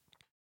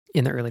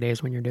early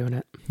days when you're doing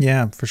it.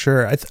 Yeah, for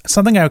sure.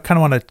 Something I kind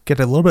of want to get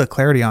a little bit of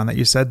clarity on that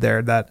you said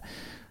there, that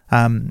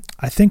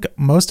I think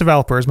most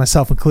developers,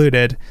 myself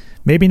included,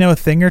 maybe know a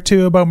thing or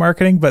two about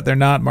marketing, but they're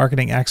not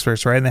marketing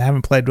experts, right? And they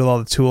haven't played with all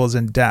the tools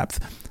in depth.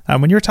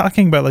 When you're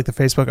talking about like the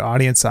Facebook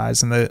audience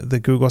size and the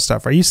Google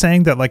stuff, are you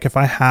saying that like if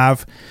I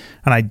have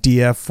an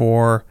idea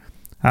for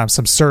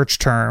some search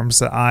terms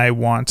that I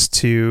want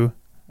to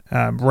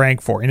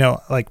rank for,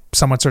 like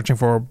someone searching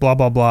for blah,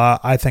 blah, blah,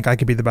 I think I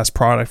could be the best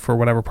product for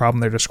whatever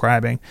problem they're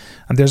describing.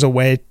 And there's a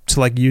way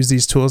to like use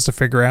these tools to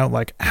figure out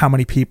like how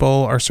many people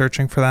are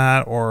searching for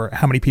that, or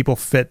how many people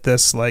fit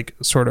this like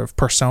sort of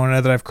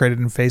persona that I've created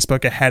in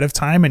Facebook ahead of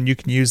time. And you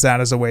can use that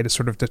as a way to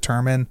sort of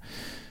determine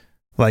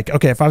like,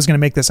 okay, if I was going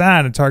to make this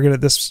ad and target at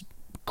this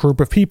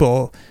group of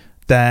people,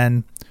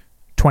 then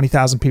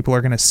 20,000 people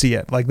are going to see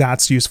it. Like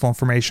that's useful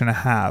information to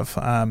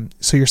have.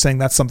 So you're saying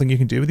that's something you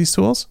can do with these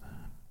tools?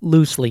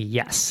 Loosely,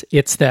 yes.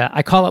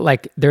 I call it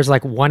like, there's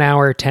like 1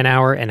 hour, 10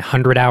 hour, and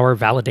 100 hour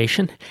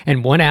validation.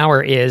 And 1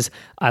 hour is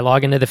I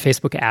log into the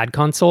Facebook ad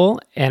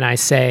console and I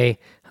say,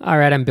 all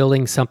right, I'm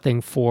building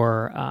something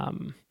for,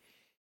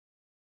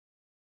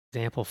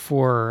 example,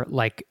 for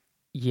like,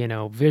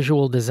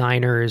 visual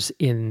designers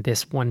in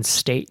this one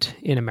state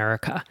in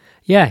America.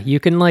 Yeah,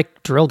 you can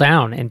like drill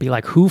down and be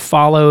like, who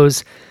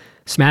follows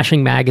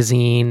Smashing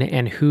Magazine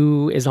and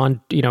who is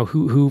on,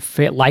 who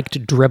liked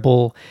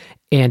Dribbble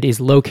and is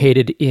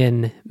located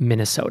in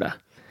Minnesota.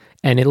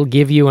 And it'll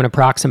give you an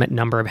approximate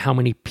number of how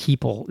many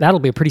people.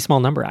 That'll be a pretty small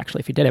number, actually,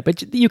 if you did it.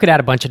 But you could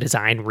add a bunch of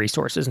design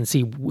resources and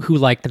see who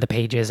liked the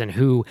pages and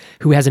who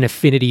has an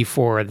affinity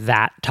for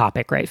that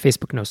topic, right?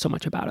 Facebook knows so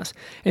much about us.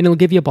 And it'll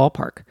give you a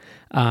ballpark.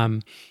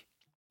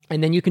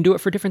 And then you can do it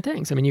for different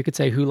things. I mean, you could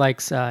say who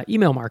likes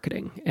email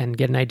marketing and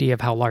get an idea of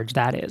how large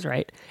that is,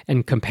 right?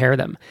 And compare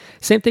them.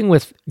 Same thing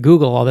with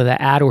Google, although the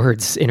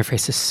AdWords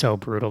interface is so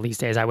brutal these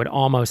days. I would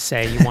almost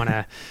say you want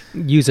to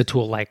use a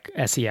tool like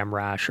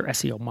SEMrush or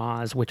SEO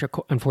Moz, which are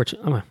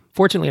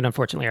fortunately and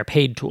unfortunately are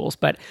paid tools.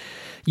 But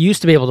you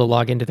used to be able to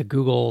log into the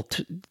Google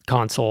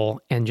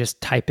console and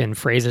just type in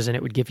phrases and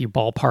it would give you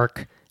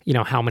ballpark,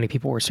 how many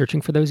people were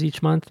searching for those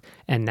each month.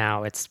 And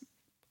now it's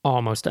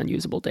almost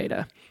unusable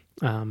data.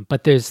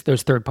 But those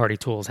third-party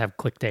tools have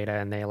click data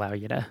and they allow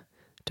you to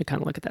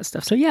kind of look at that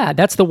stuff. So yeah,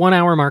 that's the 1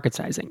 hour market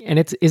sizing. And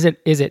is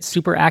it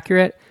super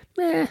accurate?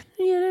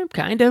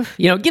 Kind of.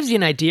 It gives you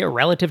an idea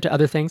relative to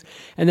other things.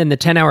 And then the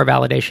 10-hour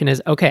validation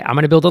is, okay, I'm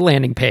going to build a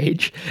landing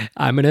page.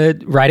 I'm going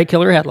to write a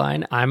killer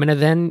headline. I'm going to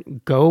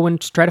then go and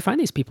try to find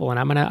these people. And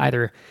I'm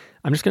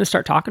just going to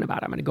start talking about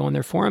it. I'm going to go in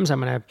their forums. I'm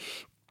going to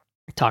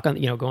talk on,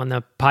 go on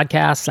the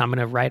podcasts. I'm going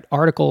to write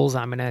articles.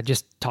 I'm going to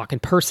just talk in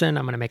person.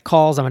 I'm going to make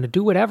calls. I'm going to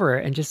do whatever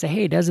and just say,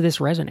 hey, does this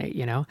resonate?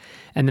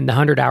 And then the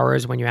 100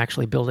 hours when you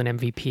actually build an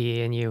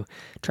MVP and you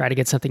try to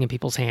get something in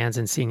people's hands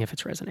and seeing if it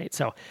resonates.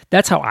 So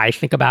that's how I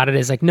think about it,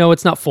 is like, no,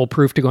 it's not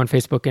foolproof to go on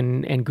Facebook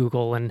and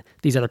Google and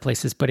these other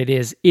places, but it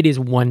is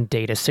one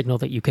data signal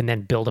that you can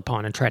then build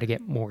upon and try to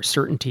get more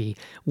certainty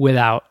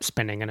without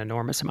spending an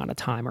enormous amount of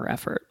time or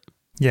effort.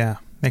 Yeah,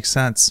 makes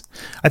sense.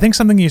 I think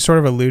something you sort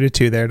of alluded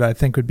to there that I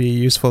think would be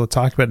useful to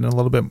talk about in a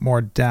little bit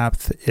more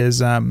depth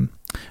is I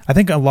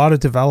think a lot of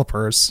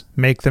developers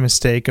make the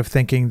mistake of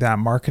thinking that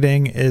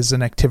marketing is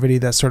an activity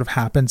that sort of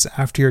happens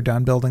after you're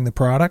done building the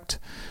product.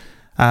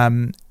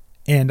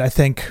 And I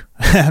think,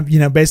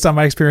 based on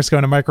my experience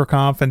going to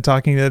MicroConf and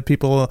talking to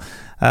people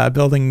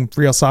building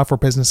real software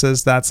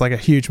businesses, that's like a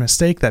huge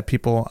mistake that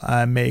people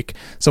make.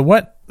 So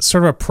what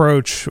sort of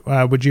approach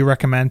would you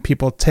recommend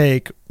people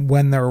take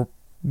when they're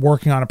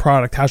working on a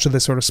product? How should they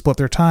sort of split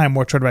their time?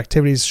 What sort of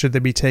activities should they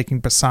be taking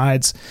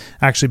besides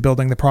actually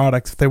building the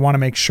product if they want to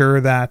make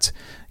sure that,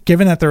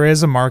 given that there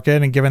is a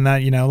market and given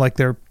that, like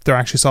they're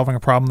actually solving a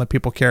problem that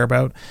people care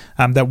about,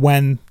 that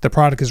when the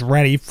product is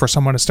ready for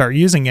someone to start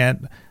using it,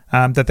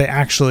 that they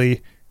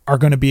actually are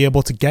going to be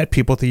able to get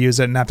people to use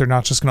it and that they're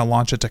not just going to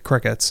launch it to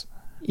crickets?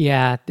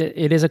 Yeah,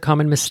 it is a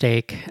common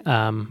mistake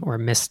or a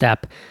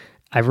misstep.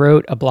 I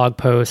wrote a blog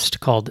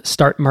post called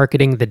Start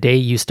Marketing the Day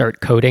You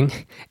Start Coding.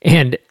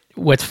 And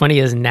what's funny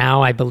is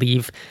now I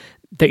believe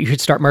that you should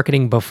start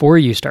marketing before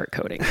you start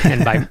coding.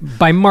 And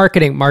by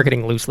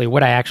marketing loosely,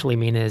 what I actually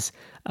mean is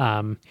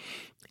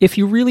if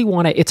you really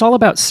want to, it's all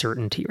about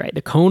certainty, right?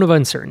 The cone of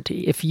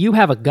uncertainty. If you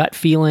have a gut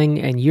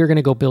feeling and you're going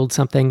to go build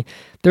something,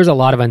 there's a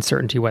lot of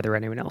uncertainty whether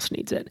anyone else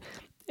needs it.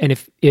 And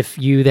if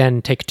you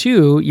then take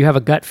two, you have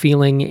a gut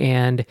feeling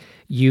and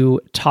you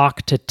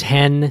talk to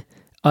 10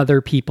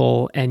 other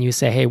people and you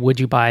say, hey, would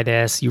you buy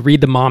this? You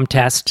read the mom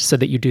test so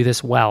that you do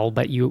this well,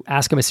 but you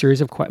ask them a series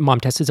of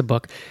mom test is a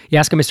book. You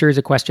ask them a series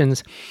of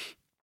questions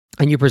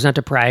and you present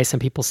a price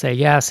and people say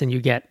yes, and you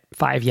get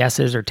 5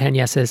 yeses or 10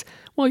 yeses.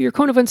 Well, your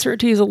cone of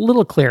uncertainty is a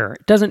little clearer.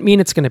 It doesn't mean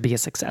it's going to be a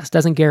success.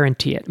 Doesn't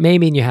guarantee it. May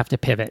mean you have to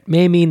pivot.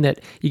 May mean that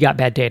you got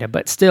bad data,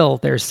 but still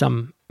there's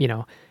some,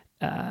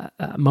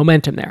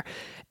 momentum there.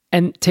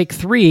 And take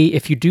 3,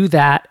 if you do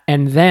that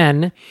and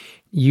then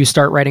you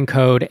start writing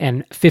code,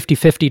 and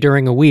 50-50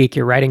 during a week,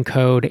 you're writing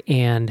code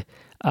and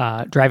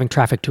driving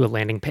traffic to a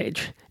landing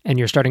page, and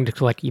you're starting to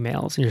collect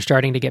emails, and you're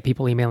starting to get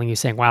people emailing you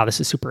saying, wow,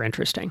 this is super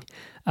interesting.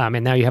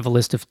 And now you have a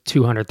list of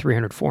 200,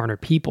 300, 400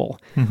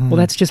 people. Mm-hmm. Well,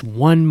 that's just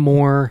one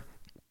more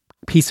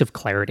piece of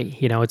clarity.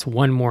 It's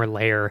one more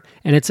layer,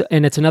 and it's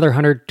another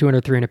 100,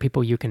 200, 300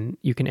 people you can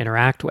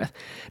interact with.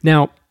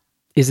 Now,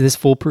 is this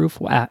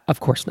foolproof? Well, of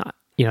course not.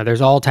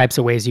 There's all types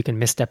of ways you can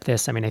misstep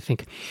this. I mean, I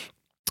think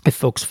if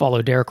folks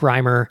follow Derek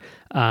Reimer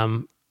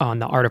on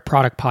the Art of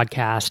Product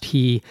podcast,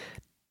 he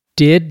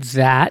did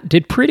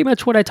pretty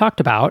much what I talked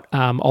about,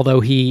 although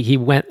he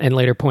went and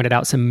later pointed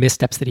out some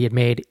missteps that he had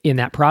made in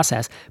that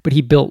process. But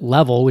he built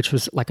Level, which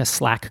was like a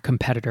Slack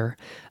competitor,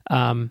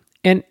 and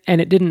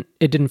it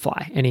didn't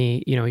fly, and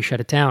he shut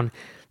it down.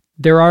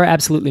 There are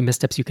absolutely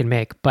missteps you can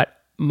make, but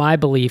my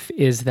belief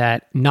is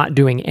that not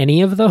doing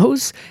any of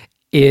those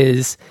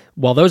is,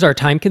 while those are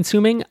time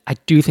consuming, I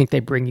do think they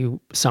bring you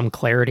some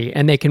clarity,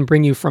 and they can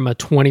bring you from a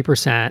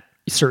 20%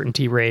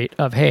 certainty rate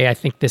of, hey, I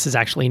think this is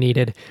actually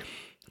needed,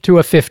 to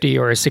a 50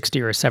 or a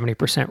 60 or a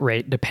 70%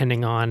 rate,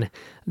 depending on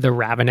the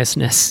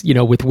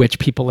ravenousness, with which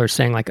people are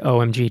saying like,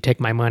 OMG, take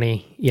my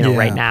money,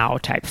 right now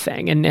type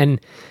thing. And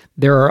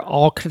there are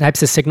all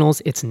types of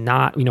signals. It's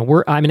not,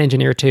 I'm an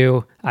engineer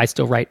too. I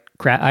still write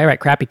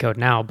crappy code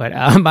now, but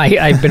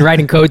I've been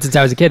writing code since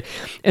I was a kid.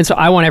 And so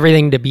I want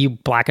everything to be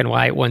black and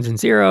white, ones and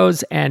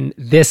zeros. And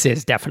this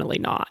is definitely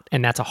not.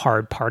 And that's a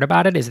hard part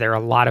about it, is there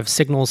are a lot of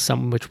signals,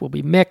 some which will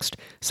be mixed,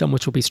 some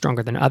which will be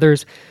stronger than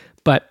others.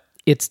 But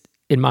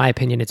in my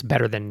opinion, it's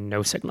better than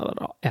no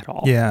signal at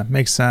all. Yeah,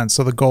 makes sense.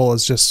 So the goal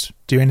is just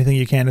do anything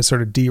you can to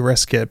sort of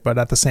de-risk it, but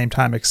at the same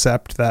time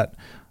accept that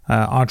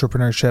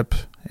entrepreneurship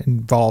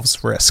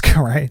involves risk,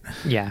 right?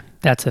 Yeah,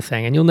 that's the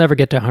thing. And you'll never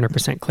get to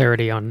 100%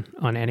 clarity on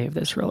any of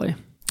this, really.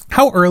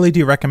 How early do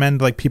you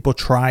recommend people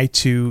try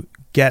to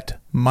get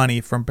money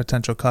from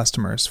potential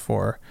customers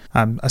for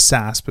a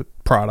SaaS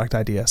product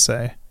idea,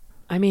 say?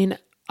 I mean,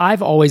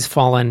 I've always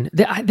fallen.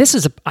 I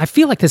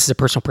feel like this is a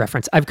personal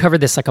preference. I've covered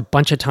this like a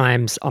bunch of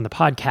times on the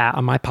podcast,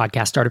 on my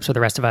podcast, Startups for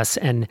the Rest of Us,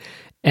 and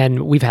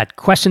we've had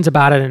questions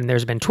about it, and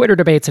there's been Twitter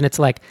debates, and it's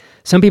like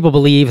some people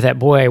believe that,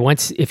 boy,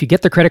 if you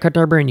get their credit card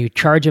number and you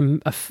charge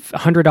them a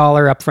 $100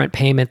 upfront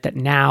payment, that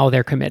now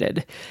they're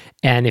committed,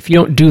 and if you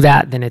don't do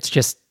that, then it's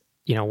just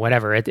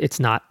whatever. It's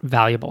not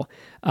valuable.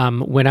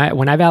 When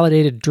I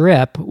validated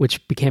Drip,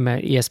 which became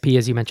an ESP,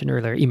 as you mentioned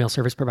earlier, email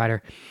service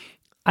provider,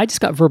 I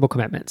just got verbal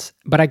commitments,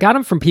 but I got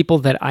them from people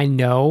that I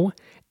know,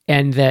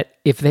 and that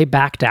if they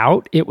backed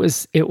out, it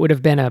would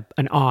have been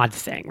an odd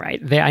thing, right?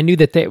 I knew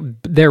that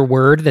their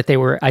word that they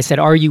were. I said,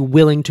 "Are you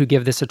willing to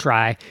give this a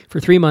try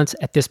for 3 months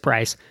at this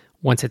price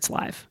once it's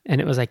live?"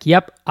 And it was like,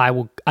 "Yep, I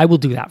will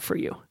do that for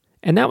you."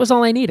 And that was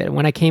all I needed.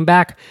 When I came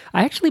back,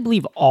 I actually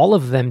believe all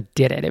of them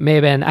did it. It may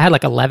have been, I had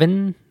like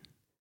 11,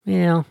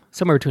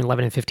 somewhere between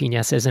 11 and 15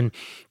 yeses. And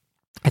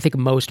I think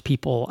most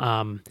people,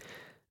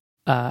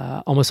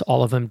 almost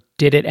all of them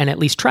did it and at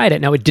least tried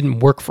it. Now, it didn't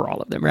work for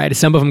all of them, right?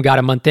 Some of them got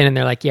a month in and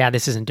they're like, yeah,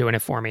 this isn't doing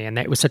it for me. And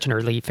it was such an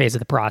early phase of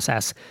the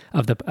process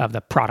of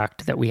the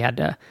product that we had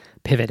to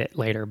pivot it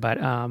later. But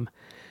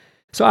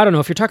so I don't know,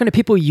 if you're talking to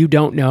people you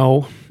don't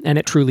know and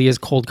it truly is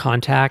cold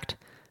contact,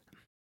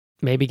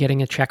 maybe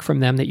getting a check from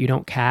them that you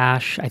don't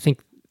cash. I think,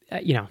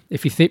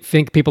 if you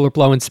think people are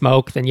blowing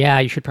smoke, then yeah,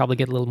 you should probably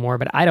get a little more,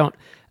 but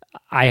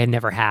I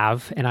never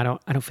have, and I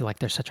don't feel like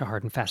there's such a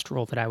hard and fast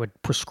rule that I would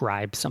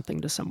prescribe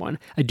something to someone.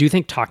 I do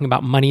think talking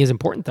about money is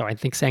important, though. I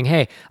think saying,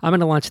 "Hey, I'm going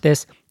to launch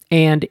this,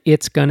 and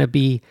it's going to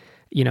be,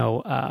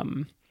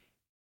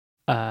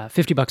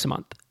 $50 a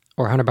month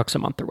or $100 a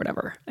month or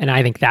whatever," and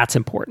I think that's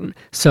important.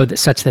 So that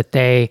such that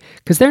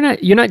because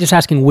you're not just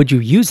asking, "Would you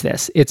use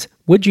this?" It's,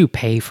 "Would you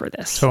pay for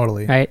this?"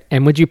 Totally. Right,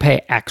 and would you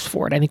pay X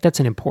for it? I think that's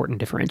an important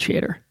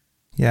differentiator.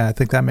 Yeah, I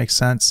think that makes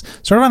sense.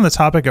 Sort of on the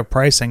topic of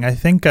pricing, I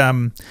think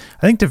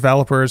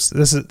developers,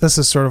 this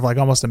is sort of like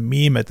almost a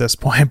meme at this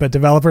point, but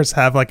developers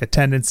have like a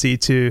tendency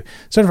to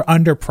sort of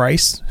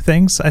underprice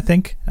things. I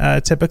think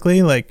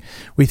typically, like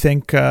we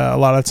think a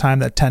lot of the time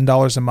that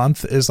 $10 a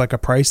month is like a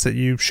price that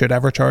you should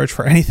ever charge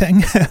for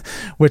anything,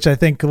 which I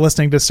think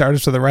listening to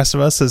startups for the rest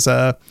of us is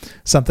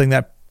something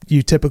that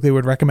you typically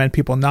would recommend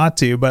people not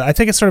do. But I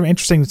think it's sort of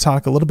interesting to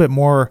talk a little bit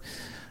more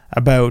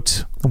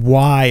about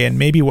why and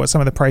maybe what some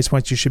of the price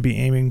points you should be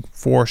aiming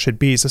for should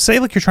be. So say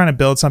like you're trying to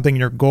build something,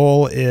 your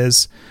goal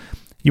is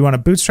you want to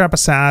bootstrap a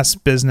SaaS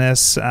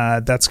business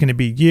that's going to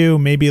be you,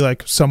 maybe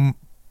like some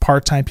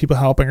part-time people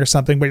helping or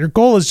something, but your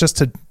goal is just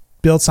to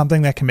build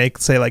something that can make,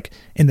 say, like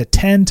in the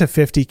 10 to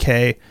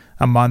 50K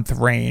a month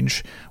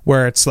range,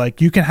 where it's like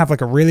you can have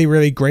like a really,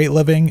 really great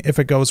living if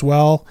it goes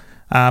well,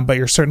 but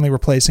you're certainly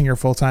replacing your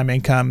full-time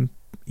income,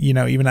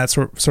 even at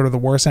sort of the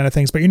worst end of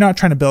things, but you're not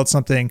trying to build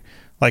something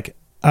like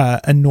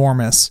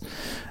enormous.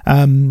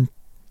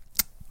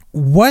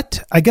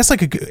 What I guess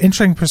like an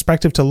interesting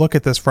perspective to look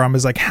at this from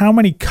is like, how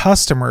many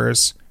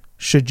customers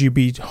should you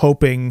be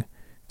hoping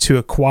to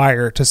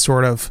acquire to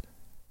sort of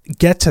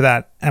get to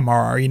that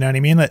MRR? You know what I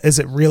mean? Is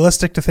it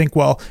realistic to think,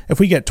 well, if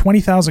we get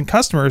 20,000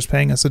 customers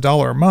paying us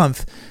 $1 a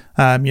month,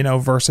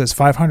 versus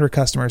 500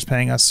 customers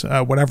paying us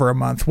whatever a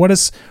month, what are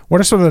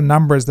sort of the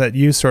numbers that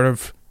you sort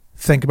of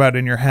think about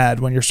in your head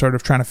when you're sort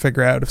of trying to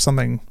figure out if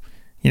something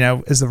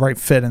is the right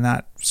fit in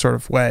that sort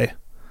of way?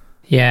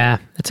 Yeah,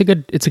 it's a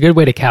good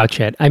way to couch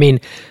it. I mean,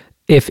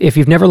 if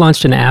you've never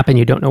launched an app and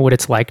you don't know what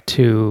it's like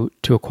to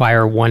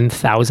acquire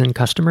 1,000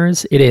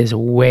 customers, it is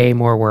way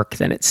more work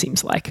than it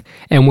seems like.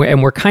 And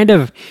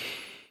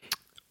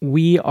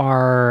we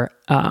are,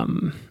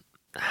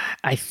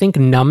 I think,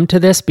 numb to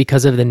this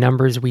because of the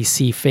numbers we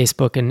see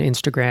Facebook and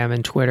Instagram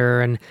and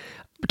Twitter and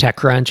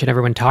TechCrunch and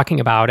everyone talking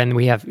about, and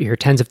we have here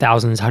tens of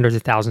thousands, hundreds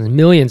of thousands,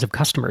 millions of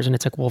customers, and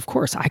it's like, well, of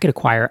course I could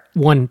acquire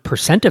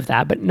 1% of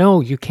that, but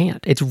no, you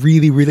can't. It's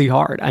really, really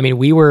hard. I mean,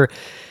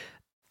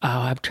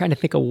 I'm trying to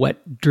think of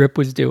what Drip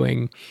was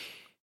doing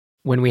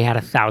when we had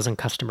 1,000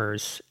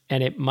 customers,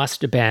 and it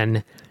must have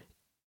been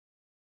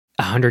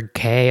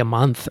 $100K a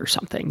month or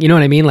something. You know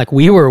what I mean? Like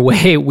we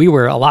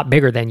were a lot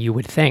bigger than you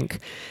would think.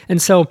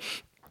 And so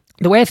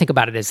the way I think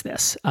about it is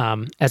this,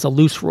 as a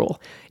loose rule,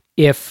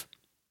 if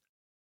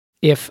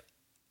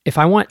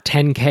I want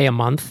 10K a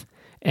month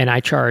and I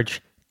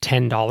charge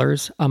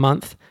 $10 a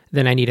month,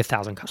 then I need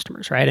 1,000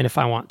 customers, right? And if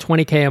I want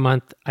 20K a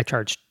month, I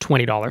charge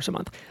 $20 a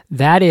month.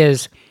 That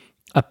is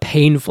a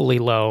painfully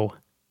low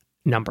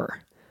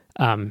number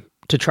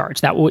to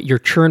charge. Your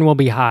churn will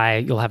be high.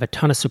 You'll have a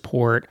ton of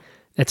support.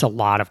 That's a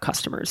lot of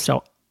customers.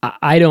 So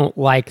I don't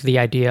like the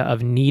idea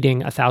of needing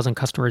 1,000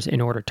 customers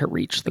in order to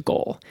reach the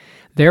goal.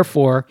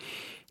 Therefore,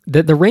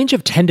 the range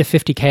of 10 to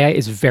 50K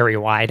is very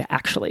wide,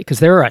 actually, because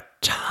there are a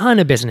ton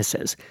of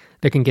businesses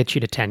that can get you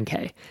to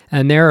 10K.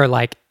 And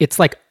it's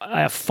like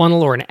a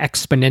funnel or an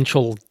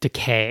exponential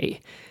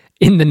decay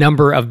in the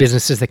number of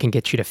businesses that can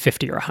get you to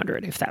 50 or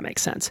 100, if that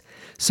makes sense.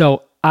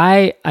 So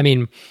I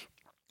mean,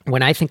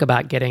 when I think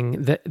about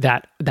getting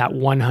that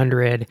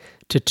 100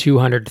 to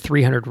 200,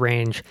 300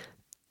 range,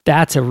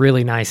 that's a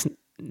really nice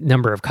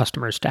number of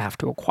customers to have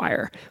to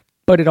acquire.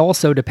 But it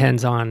also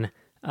depends on,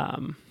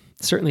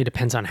 certainly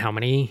depends on how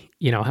many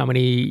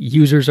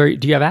users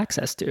do you have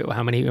access to,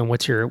 and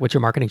what's your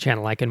marketing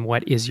channel like, and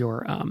what is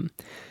your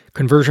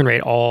conversion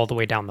rate all the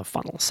way down the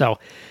funnel. So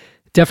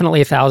definitely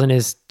 1,000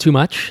 is too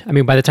much. I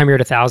mean, by the time you're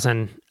at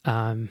 1,000,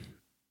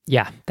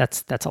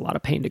 that's a lot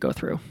of pain to go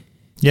through.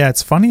 Yeah,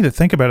 it's funny to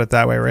think about it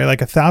that way, right? Like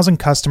 1,000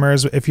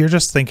 customers, if you're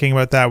just thinking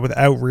about that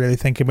without really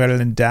thinking about it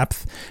in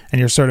depth, and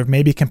you're sort of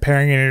maybe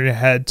comparing it in your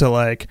head to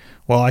like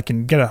well, I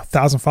can get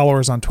 1,000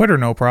 followers on Twitter,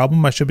 no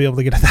problem. I should be able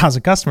to get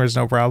 1,000 customers,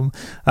 no problem.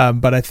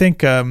 But I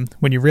think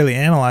when you really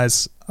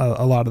analyze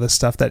a lot of this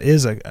stuff, that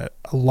is a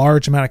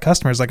large amount of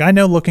customers. Like I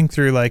know looking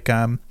through like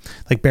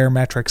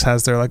Barometrics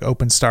has their like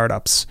open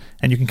startups,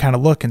 and you can kind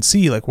of look and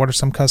see like what are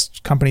some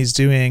companies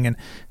doing and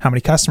how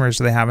many customers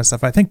do they have and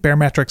stuff. I think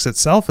Barometrics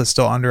itself is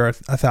still under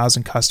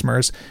 1,000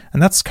 customers,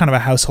 and that's kind of a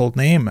household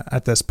name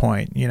at this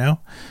point, you know?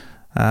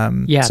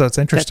 So it's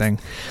interesting.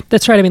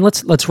 That's right. I mean,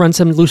 let's run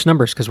some loose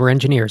numbers because we're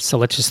engineers. So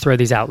let's just throw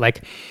these out.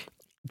 Like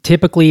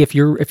typically if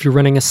you're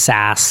running a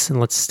SaaS, and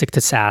let's stick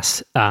to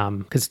SaaS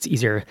because it's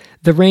easier,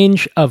 the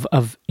range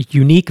of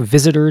unique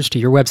visitors to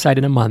your website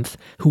in a month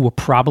who will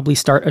probably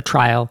start a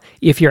trial,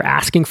 if you're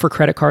asking for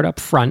credit card up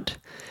front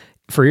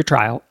for your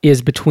trial,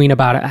 is between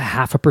about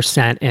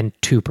 0.5% and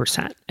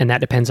 2%. And that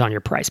depends on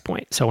your price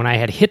point. So when I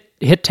had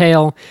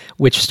Hittail,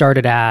 which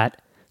started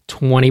at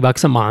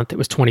 $20 a month, it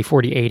was 20,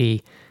 40,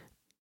 80.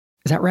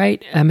 Is that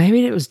right?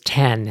 Maybe it was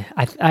 10.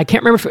 I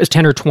can't remember if it was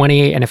 10 or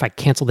 20 and if I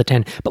canceled the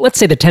 10. But let's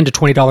say the $10 to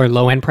 $20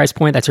 low end price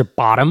point, that's your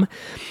bottom.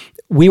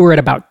 We were at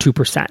about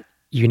 2%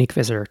 unique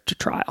visitor to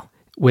trial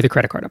with a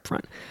credit card up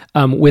front.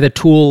 With a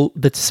tool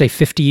that's say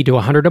 50 to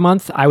 100 a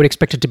month, I would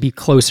expect it to be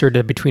closer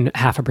to between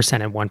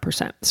 0.5% and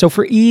 1%. So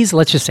for ease,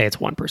 let's just say it's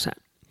 1%.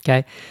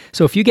 Okay.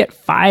 So if you get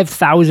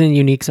 5,000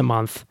 uniques a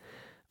month,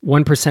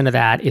 1% of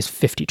that is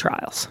 50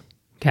 trials.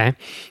 Okay.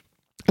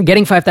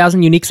 Getting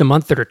 5,000 uniques a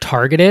month that are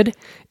targeted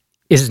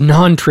is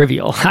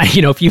non-trivial.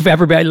 If you've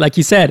ever been, like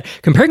you said,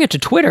 comparing it to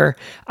Twitter,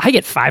 I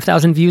get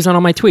 5,000 views on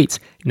all my tweets.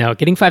 No,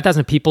 getting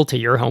 5,000 people to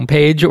your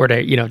homepage or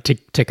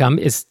to come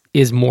is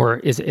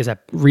a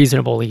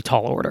reasonably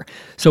tall order.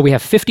 So we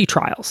have 50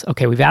 trials.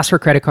 Okay, we've asked for a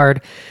credit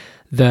card.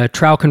 The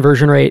trial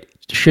conversion rate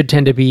should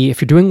tend to be,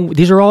 if you're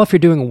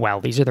doing well,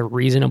 these are the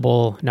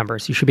reasonable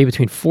numbers. You should be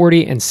between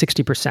 40 and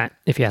 60%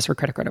 if you ask for a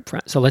credit card up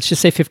front. So let's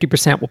just say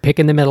 50%, we'll pick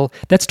in the middle.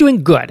 That's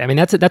doing good. I mean,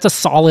 that's a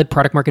solid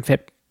product market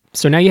fit.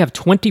 So now you have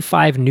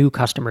 25 new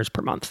customers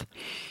per month.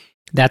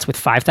 That's with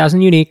 5,000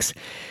 uniques.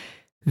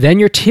 Then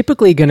you're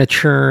typically going to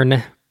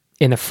churn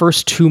in the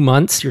first 2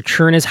 months. Your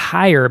churn is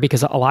higher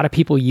because a lot of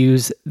people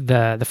use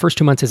the first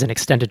 2 months as an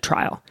extended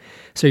trial.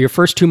 So your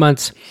first 2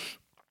 months,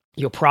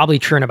 you'll probably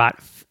churn about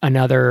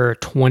another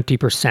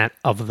 20%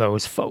 of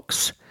those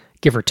folks,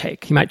 give or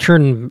take. You might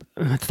churn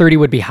 30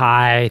 would be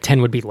high,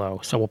 10 would be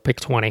low. So we'll pick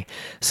 20.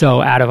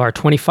 So out of our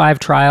 25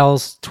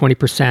 trials,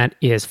 20%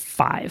 is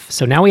 5.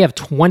 So now we have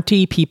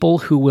 20 people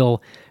who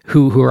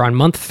are on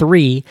month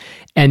 3,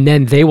 and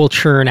then they will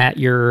churn at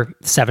your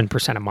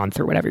 7% a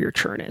month or whatever your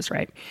churn is,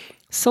 right?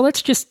 So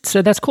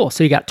that's cool.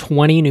 So you got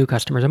 20 new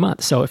customers a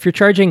month. So if you're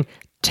charging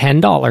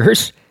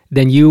 $10,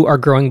 then you are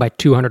growing by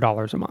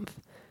 $200 a month.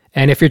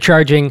 And if you're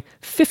charging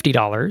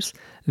 $50,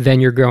 then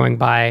you're growing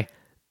by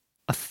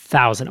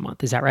 1,000 a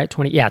month. Is that right?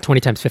 20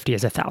 times 50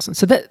 is 1,000.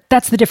 So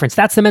that's the difference.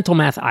 That's the mental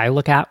math I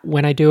look at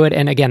when I do it.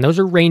 And again, those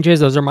are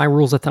ranges. Those are my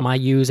rules of thumb I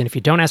use. And if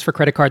you don't ask for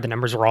credit card, the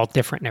numbers are all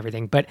different and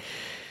everything. But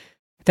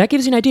that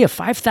gives you an idea.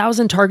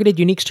 5,000 targeted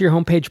uniques to your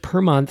homepage per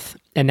month.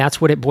 And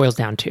that's what it boils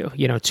down to,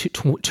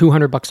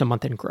 $200 a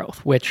month in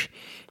growth, which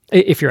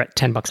if you're at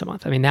 $10 a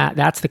month, I mean,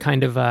 that's the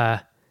kind of,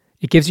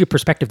 it gives you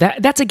perspective.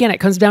 That's again, it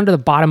comes down to the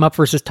bottom up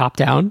versus top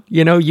down,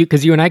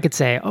 because you and I could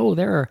say, oh,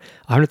 there are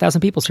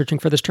 100,000 people searching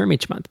for this term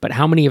each month, but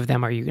how many of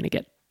them are you going to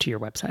get to your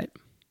website?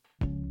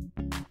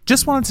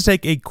 Just wanted to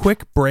take a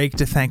quick break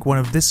to thank one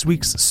of this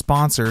week's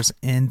sponsors,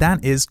 and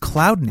that is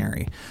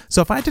Cloudinary.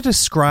 So if I had to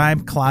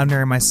describe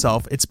Cloudinary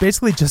myself, it's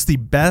basically just the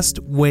best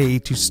way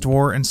to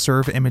store and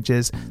serve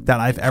images that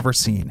I've ever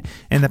seen.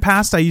 In the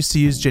past, I used to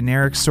use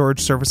generic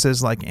storage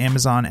services like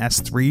Amazon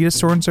S3 to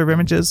store and serve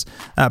images,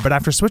 but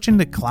after switching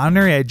to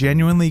Cloudinary, I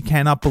genuinely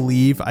cannot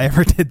believe I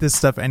ever did this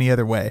stuff any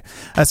other way.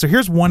 So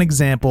here's one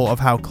example of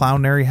how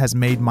Cloudinary has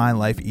made my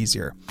life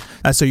easier.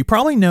 So you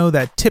probably know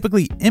that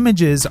typically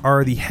images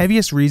are the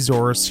heaviest resource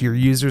your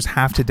users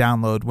have to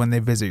download when they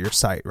visit your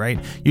site, right?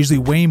 Usually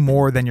way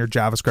more than your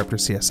JavaScript or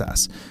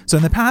CSS. So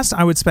in the past,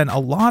 I would spend a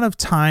lot of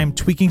time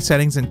tweaking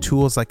settings in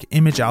tools like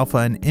Image Alpha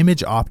and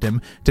Image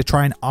Optim to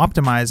try and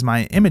optimize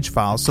my image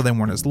files so they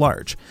weren't as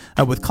large.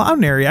 With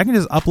Cloudinary, I can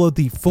just upload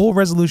the full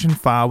resolution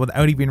file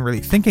without even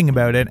really thinking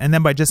about it, and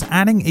then by just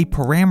adding a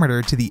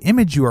parameter to the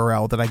image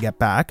URL that I get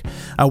back,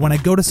 when I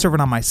go to serve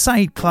it on my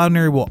site,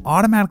 Cloudinary will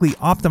automatically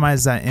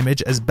optimize that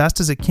image as best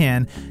as it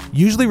can,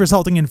 usually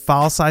resulting in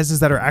file sizes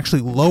that are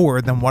actually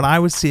lower than what I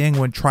was seeing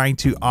when trying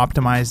to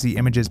optimize the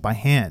images by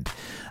hand.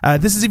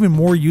 This is even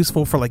more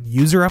useful for like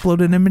user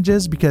uploaded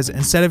images, because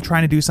instead of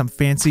trying to do some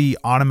fancy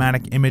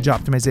automatic image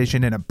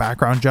optimization in a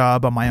background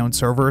job on my own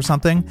server or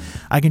something,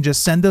 I can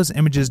just send those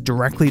images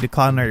directly to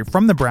Cloudinary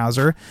from the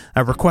browser,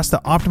 request the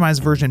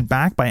optimized version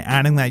back by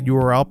adding that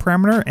URL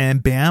parameter,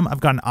 and bam, I've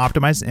got an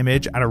optimized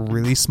image at a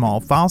really small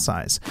file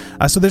size.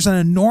 So there's an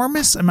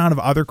enormous amount of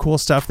other cool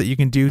stuff that you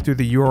can do through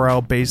the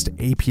URL based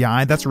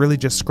API. That's really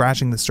just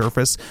scratching the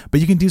surface, but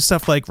you can do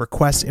stuff like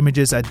request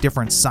images at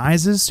different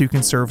sizes, so you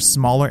can serve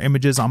smaller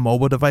images on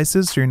mobile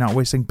devices so you're not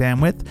wasting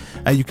bandwidth.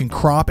 You can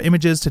crop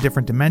images to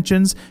different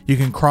dimensions. You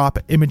can crop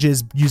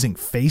images using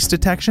face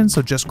detection,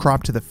 so just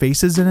crop to the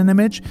faces in an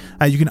image.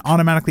 You can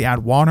automatically add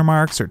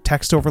watermarks or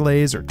text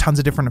overlays or tons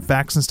of different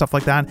effects and stuff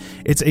like that.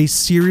 It's a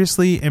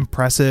seriously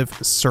impressive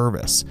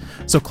service.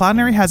 So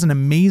Cloudinary has an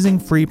amazing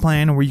free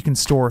plan where you can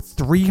store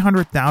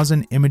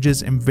 300,000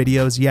 images and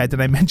videos. Yeah, did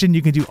I mention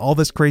you can do all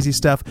this crazy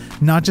stuff,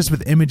 not just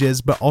with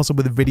images, but also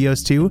with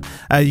videos too?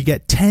 You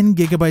get 10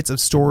 gigabytes of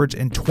storage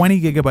and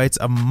 20 gigabytes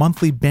of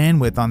monthly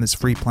bandwidth on this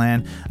free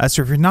plan.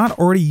 So if you're not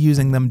already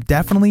using them,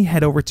 definitely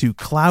head over to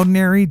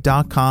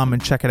cloudinary.com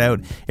and check it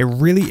out. It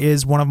really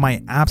is one of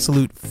my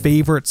absolute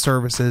favorite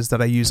services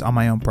that I use on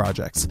my own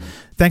projects.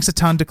 Thanks a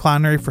ton to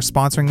Cloudinary for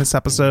sponsoring this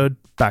episode.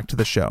 Back to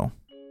the show.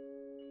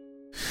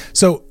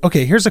 So,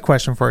 okay, here's a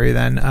question for you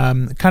then,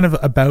 kind of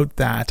about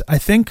that. I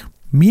think,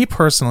 me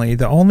personally,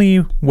 the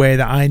only way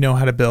that I know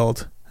how to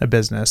build a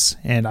business,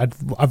 and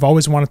I've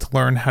always wanted to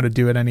learn how to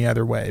do it any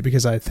other way,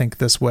 because I think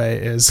this way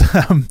is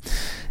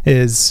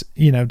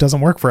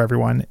doesn't work for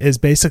everyone, is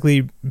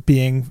basically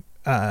being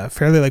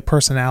fairly like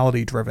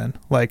personality driven.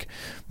 Like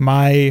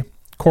my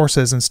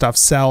courses and stuff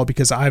sell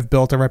because I've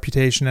built a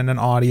reputation and an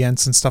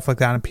audience and stuff like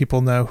that, and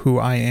people know who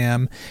I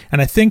am.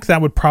 And I think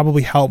that would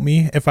probably help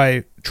me if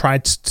I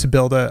tried to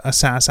build a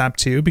SaaS app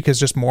too, because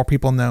just more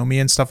people know me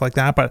and stuff like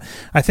that. But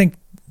I think,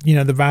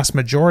 the vast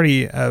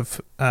majority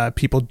of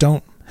people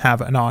don't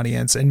have an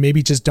audience, and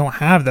maybe just don't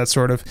have that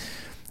sort of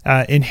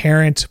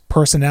inherent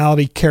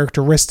personality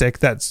characteristic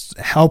that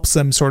helps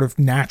them sort of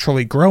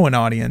naturally grow an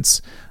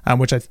audience,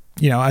 which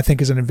I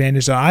think is an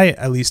advantage that I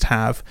at least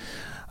have.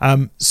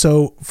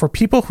 So for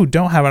people who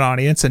don't have an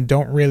audience and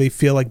don't really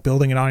feel like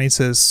building an audience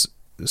is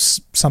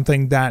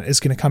something that is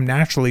going to come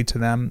naturally to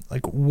them,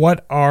 like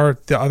what are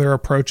the other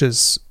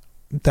approaches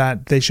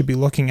that they should be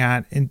looking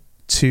at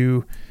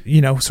to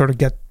sort of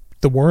get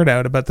the word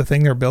out about the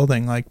thing they're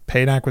building, like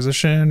paid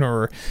acquisition,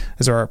 or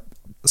is there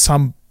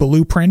some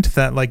blueprint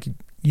that like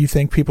you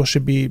think people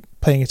should be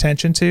paying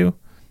attention to?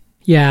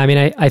 Yeah, I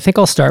mean, I think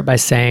I'll start by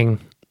saying,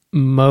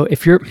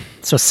 if you're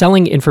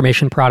selling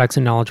information products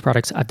and knowledge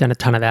products, I've done a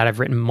ton of that.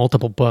 I've written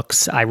multiple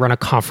books. I run a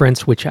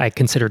conference, which I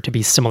consider to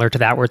be similar to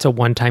that, where it's a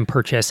one-time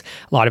purchase.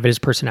 A lot of it is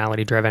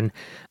personality driven.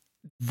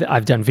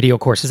 I've done video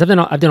courses. I've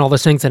done all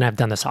those things, and I've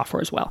done the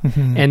software as well.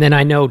 Mm-hmm. And then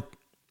I know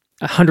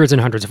hundreds and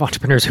hundreds of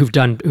entrepreneurs who've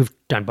done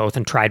both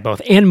and tried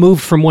both and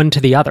moved from one to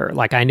the other.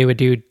 Like I knew a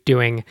dude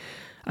doing,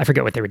 I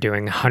forget what they were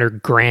doing,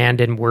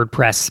 $100,000 in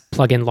WordPress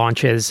plugin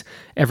launches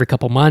every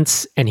couple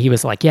months. And he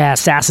was like, yeah,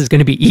 SaaS is going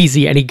to be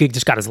easy. And he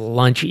just got his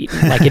lunch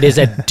eaten. Like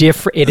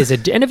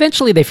and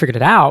eventually they figured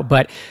it out,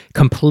 but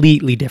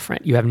completely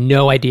different. You have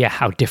no idea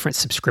how different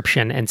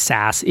subscription and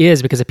SaaS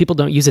is, because if people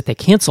don't use it, they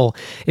cancel.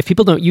 If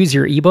people don't use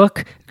your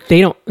ebook,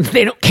 they don't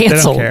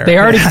cancel. They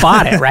already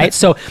bought it, right?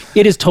 So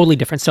it is totally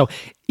different. So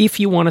if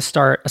you want to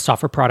start a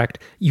software product,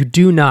 you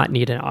do not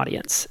need an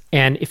audience.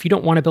 And if you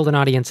don't want to build an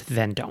audience,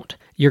 then don't.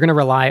 You're going to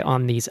rely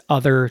on these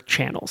other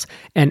channels.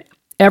 And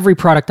every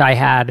product I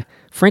had,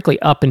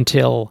 frankly, up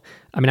until,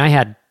 I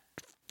had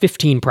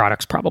 15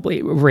 products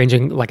probably,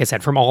 ranging, like I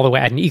said, from all the way,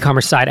 I had an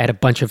e-commerce site, I had a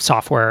bunch of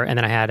software, and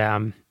then I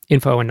had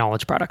info and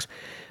knowledge products.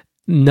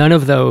 None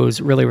of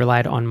those really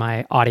relied on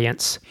my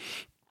audience.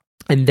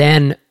 And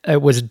then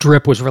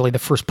Drip was really the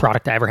first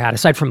product I ever had,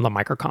 aside from the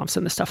microcomps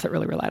and the stuff that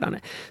really relied on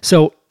it.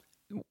 So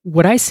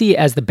what I see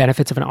as the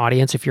benefits of an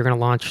audience, if you're going to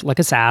launch like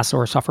a SaaS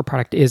or a software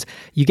product, is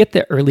you get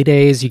the early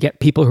days, you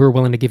get people who are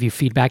willing to give you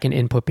feedback and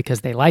input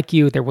because they like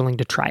you, they're willing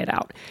to try it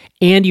out.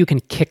 And you can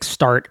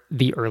kickstart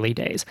the early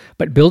days.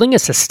 But building a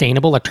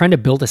sustainable, like trying to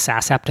build a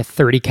SaaS app to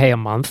 $30K a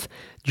month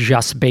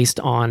just based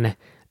on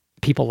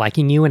people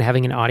liking you and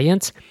having an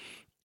audience,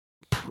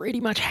 pretty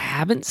much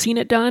haven't seen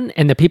it done.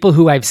 And the people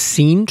who I've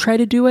seen try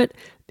to do it,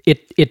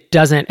 it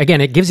doesn't,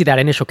 again, it gives you that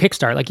initial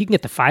kickstart. Like you can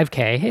get to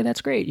 5K. Hey, that's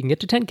great. You can get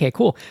to 10K.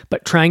 Cool.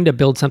 But trying to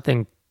build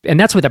something, and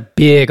that's with a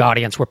big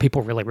audience where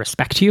people really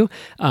respect you.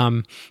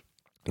 Trying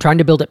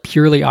to build it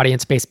purely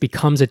audience-based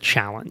becomes a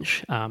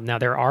challenge. Now,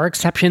 there are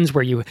exceptions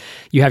where you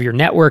have your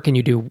network and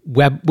you do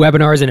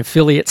webinars and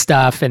affiliate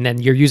stuff, and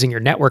then you're using your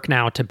network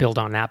now to build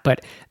on that.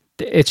 But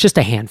it's just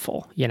a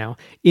handful,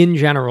 In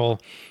general,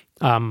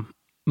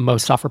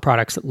 most software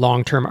products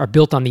long-term are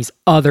built on these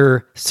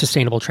other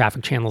sustainable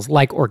traffic channels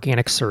like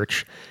organic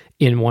search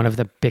in one of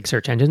the big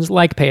search engines,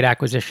 like paid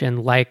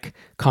acquisition, like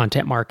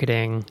content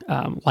marketing,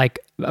 like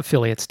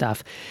affiliate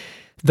stuff.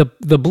 The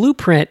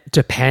blueprint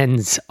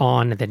depends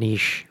on the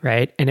niche,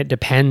 right? And it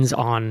depends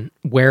on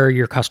where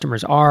your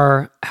customers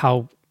are,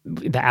 how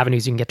the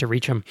avenues you can get to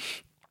reach them.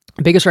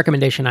 The biggest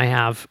recommendation I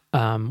have,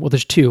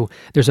 there's two.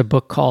 There's a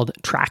book called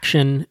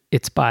Traction.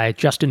 It's by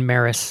Justin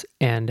Maris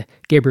and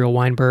Gabriel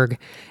Weinberg.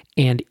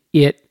 And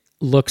it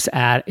looks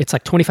at, it's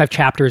like 25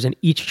 chapters, and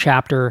each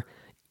chapter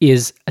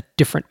is a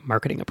different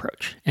marketing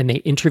approach. And they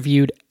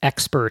interviewed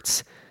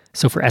experts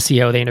So for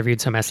SEO, they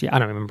interviewed some SEO. I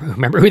don't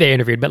remember who they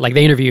interviewed, but like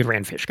they interviewed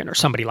Rand Fishkin or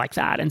somebody like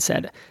that and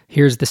said,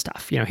 here's the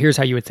stuff, here's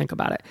how you would think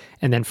about it.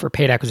 And then for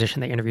paid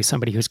acquisition, they interview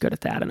somebody who's good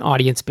at that. And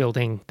audience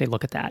building, they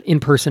look at that.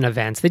 In-person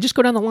events, they just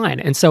go down the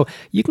line. And so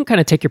you can kind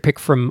of take your pick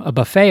from a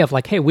buffet of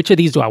like, hey, which of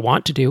these do I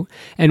want to do?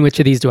 And which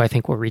of these do I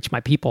think will reach my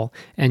people?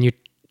 And you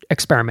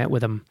experiment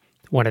with them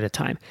one at a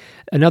time.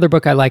 Another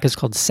book I like is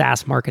called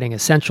SaaS Marketing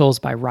Essentials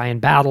by Ryan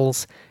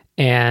Battles.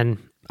 And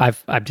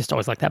I've just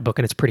always liked that book,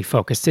 and it's pretty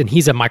focused. And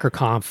he's a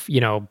microconf,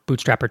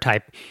 bootstrapper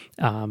type,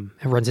 and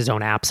runs his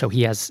own app, so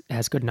he has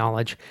good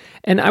knowledge.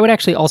 And I would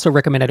actually also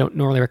recommend. I don't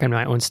normally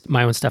recommend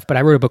my own stuff, but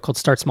I wrote a book called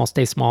Start Small,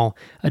 Stay Small: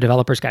 A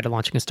Developer's Guide to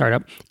Launching a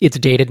Startup. It's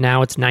dated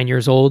now; it's 9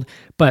 years old,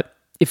 but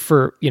it's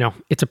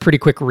a pretty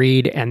quick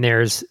read, and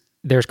there's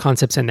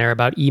concepts in there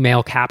about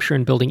email capture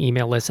and building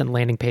email lists and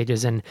landing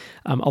pages, and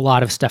a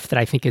lot of stuff that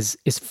I think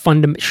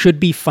should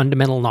be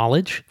fundamental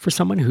knowledge for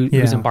someone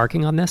who's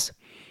embarking on this.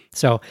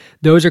 So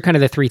those are kind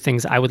of the three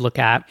things I would look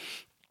at.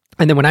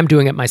 And then when I'm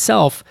doing it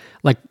myself,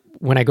 like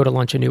when I go to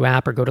launch a new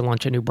app or go to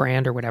launch a new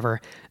brand or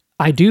whatever,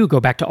 I do go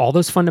back to all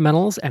those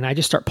fundamentals and I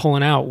just start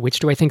pulling out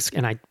which do I think is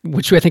going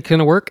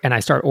to work, and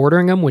I start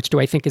ordering them, which do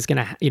I think is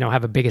going to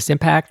have a biggest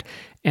impact,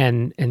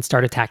 and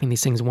start attacking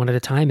these things one at a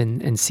time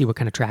and see what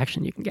kind of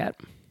traction you can get.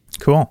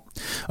 Cool.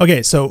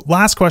 Okay, so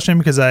last question,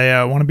 because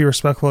I want to be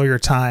respectful of your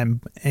time,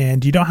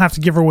 and you don't have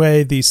to give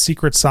away the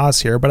secret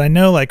sauce here, but I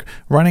know like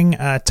running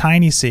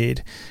Tiny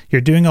Seed,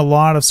 you're doing a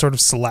lot of sort of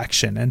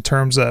selection in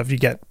terms of you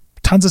get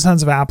tons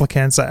of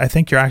applicants. I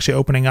think you're actually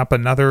opening up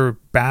another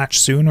batch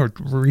soon, or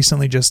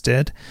recently just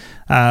did.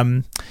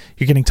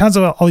 You're getting tons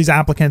of all these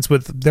applicants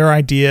with their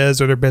ideas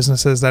or their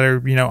businesses that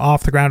are,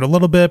 off the ground a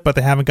little bit, but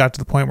they haven't got to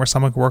the point where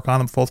someone can work on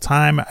them full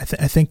time. I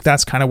think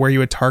that's kind of where you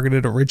had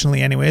targeted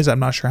originally anyways. I'm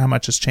not sure how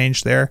much has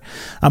changed there.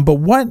 But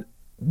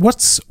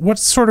what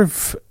sort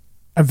of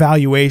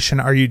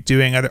evaluation are you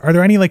doing? Are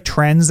there any like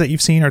trends that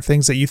you've seen or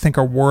things that you think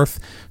are worth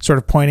sort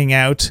of pointing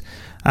out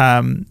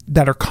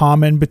that are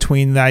common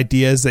between the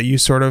ideas that you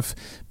sort of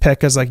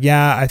pick as like,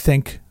 yeah, I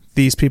think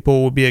these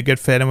people will be a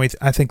good fit, and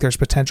I think there's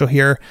potential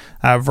here,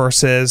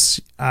 versus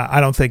I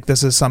don't think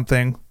this is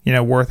something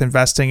worth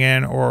investing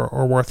in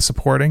or worth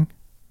supporting?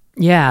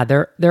 Yeah,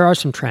 there are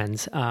some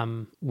trends.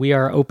 We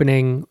are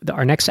opening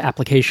our next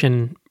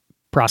application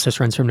process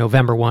runs from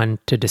November 1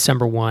 to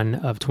December 1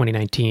 of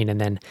 2019,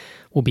 and then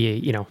we'll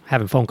be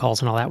having phone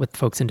calls and all that with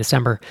folks in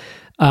December.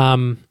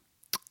 And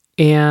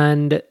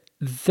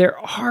there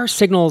are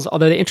signals,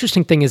 although the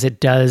interesting thing is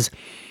there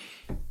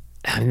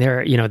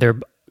are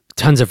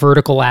tons of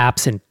vertical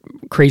apps and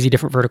crazy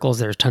different verticals.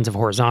 There's tons of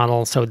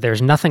horizontal. So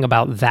there's nothing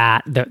about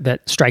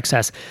that strikes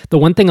us. The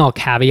one thing I'll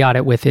caveat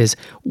it with is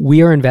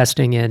we are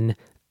investing in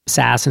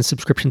SaaS and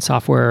subscription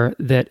software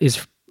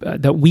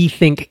that we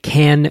think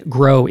can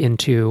grow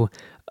into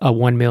a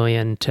 $1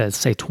 million to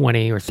say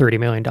 $20 or $30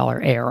 million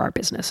ARR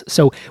business.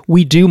 So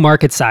we do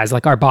market size,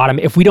 like our bottom.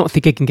 If we don't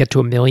think it can get to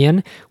 $1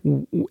 million,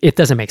 it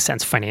doesn't make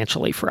sense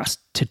financially for us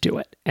to do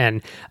it.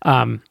 And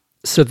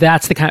so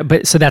that's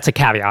that's a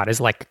caveat, is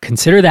like,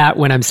 consider that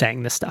when I'm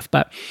saying this stuff.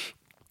 But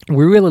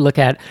we really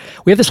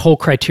we have this whole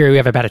criteria. We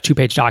have about a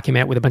 2-page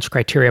document with a bunch of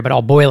criteria, but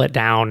I'll boil it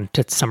down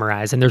to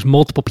summarize. And there's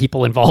multiple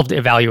people involved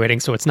evaluating.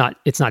 So it's not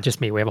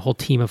just me. We have a whole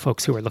team of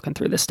folks who are looking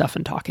through this stuff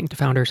and talking to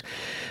founders.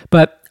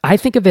 But I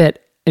think of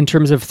it in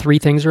terms of three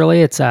things,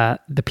 really. It's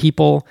the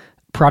people,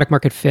 product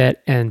market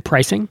fit, and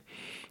pricing.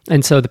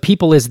 And so the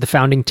people is the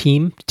founding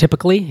team.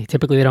 Typically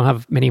they don't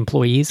have many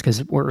employees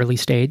because we're early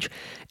stage,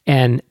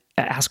 and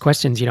ask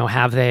questions.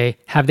 Have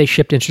they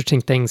shipped interesting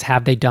things?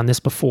 Have they done this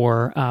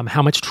before?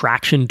 How much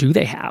traction do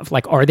they have?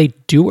 Like, are they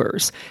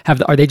doers?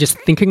 Are they just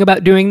thinking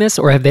about doing this,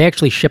 or have they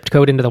actually shipped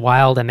code into the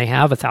wild and they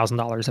have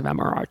 $1,000 of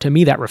MRR? To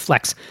me, that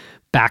reflects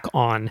back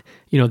on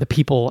the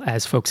people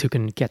as folks who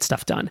can get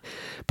stuff done.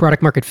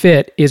 Product market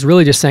fit is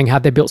really just saying,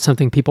 have they built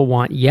something people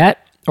want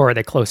yet, or are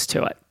they close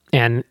to it?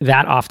 And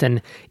that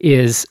often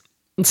is,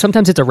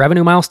 sometimes it's a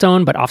revenue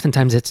milestone, but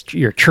oftentimes it's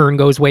your churn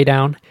goes way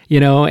down,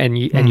 and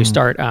you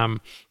start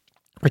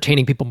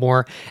retaining people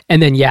more.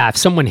 And then, if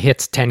someone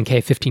hits 10K,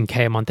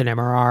 15K a month in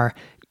MRR,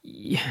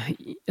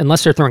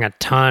 unless they're throwing a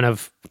ton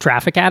of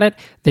traffic at it,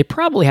 they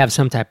probably have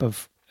some type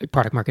of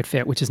product market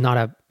fit, which is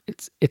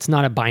it's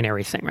not a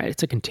binary thing, right?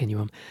 It's a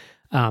continuum.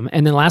 And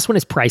then the last one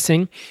is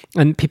pricing.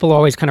 And people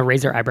always kind of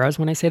raise their eyebrows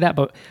when I say that.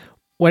 But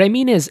what I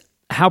mean is,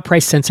 how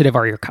price sensitive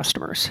are your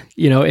customers?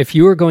 If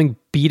you are going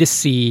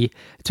B2C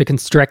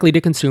directly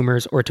to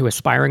consumers or to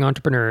aspiring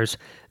entrepreneurs,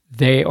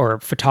 or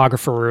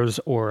photographers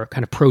or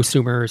kind of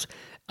prosumers,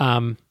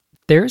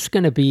 there's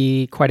going to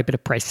be quite a bit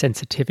of price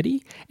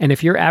sensitivity. And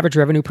if your average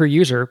revenue per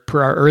user,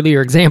 per our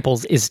earlier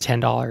examples, is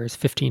 $10,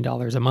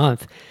 $15 a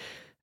month,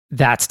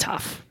 that's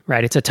tough,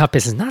 right? It's a tough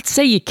business. Not to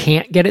say you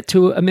can't get it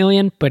to $1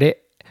 million, but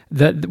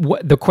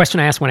the question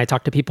I ask when I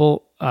talk to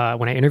people,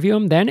 when I interview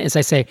them then, is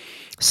I say,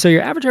 so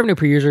your average revenue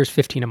per user is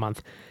 $15 a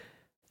month.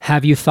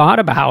 Have you thought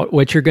about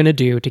what you're going to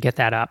do to get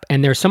that up?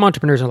 And there's some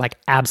entrepreneurs who are like,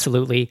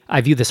 absolutely.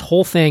 I view this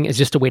whole thing as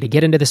just a way to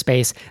get into the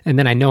space. And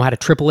then I know how to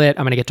triple it.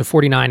 I'm going to get to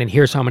 49. And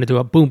here's how I'm going to do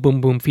it. Boom, boom,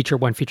 boom. Feature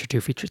 1, feature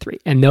 2, feature 3.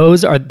 And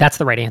that's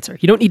the right answer.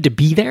 You don't need to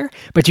be there,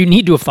 but you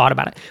need to have thought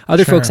about it.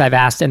 Other folks I've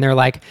asked and they're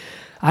like,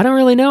 I don't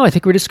really know. I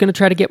think we're just going to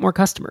try to get more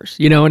customers,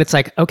 and it's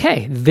like,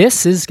 okay,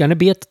 this is going to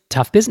be a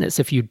tough business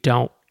if you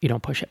don't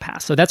push it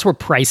past. So that's where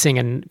pricing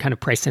and kind of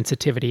price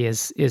sensitivity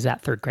is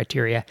that third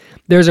criteria.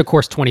 There's of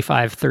course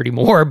 25, 30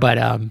 more,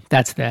 but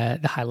that's the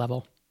high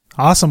level.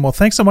 Awesome. Well,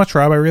 thanks so much,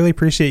 Rob. I really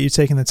appreciate you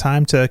taking the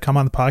time to come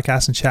on the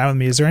podcast and chat with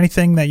me. Is there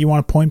anything that you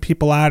want to point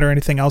people at or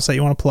anything else that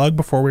you want to plug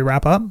before we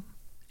wrap up?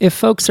 If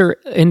folks are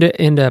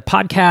into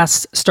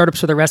podcasts,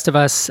 Startups for the Rest of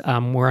Us,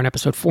 we're on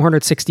episode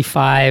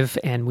 465,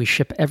 and we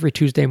ship every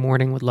Tuesday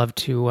morning. Would love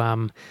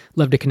to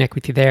connect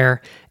with you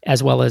there,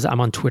 as well as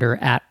I'm on Twitter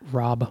at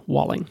Rob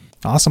Walling.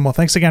 Awesome. Well,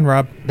 thanks again,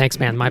 Rob. Thanks,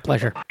 man. My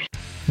pleasure.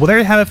 Well, there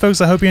you have it, folks.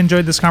 I hope you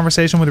enjoyed this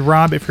conversation with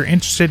Rob. If you're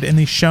interested in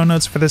the show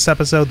notes for this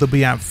episode, they'll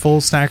be at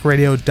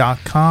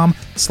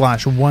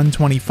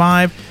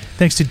fullstackradio.com/125.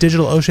 Thanks to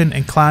DigitalOcean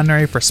and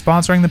Cloudinary for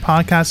sponsoring the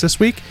podcast this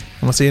week,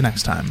 and we'll see you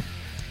next time.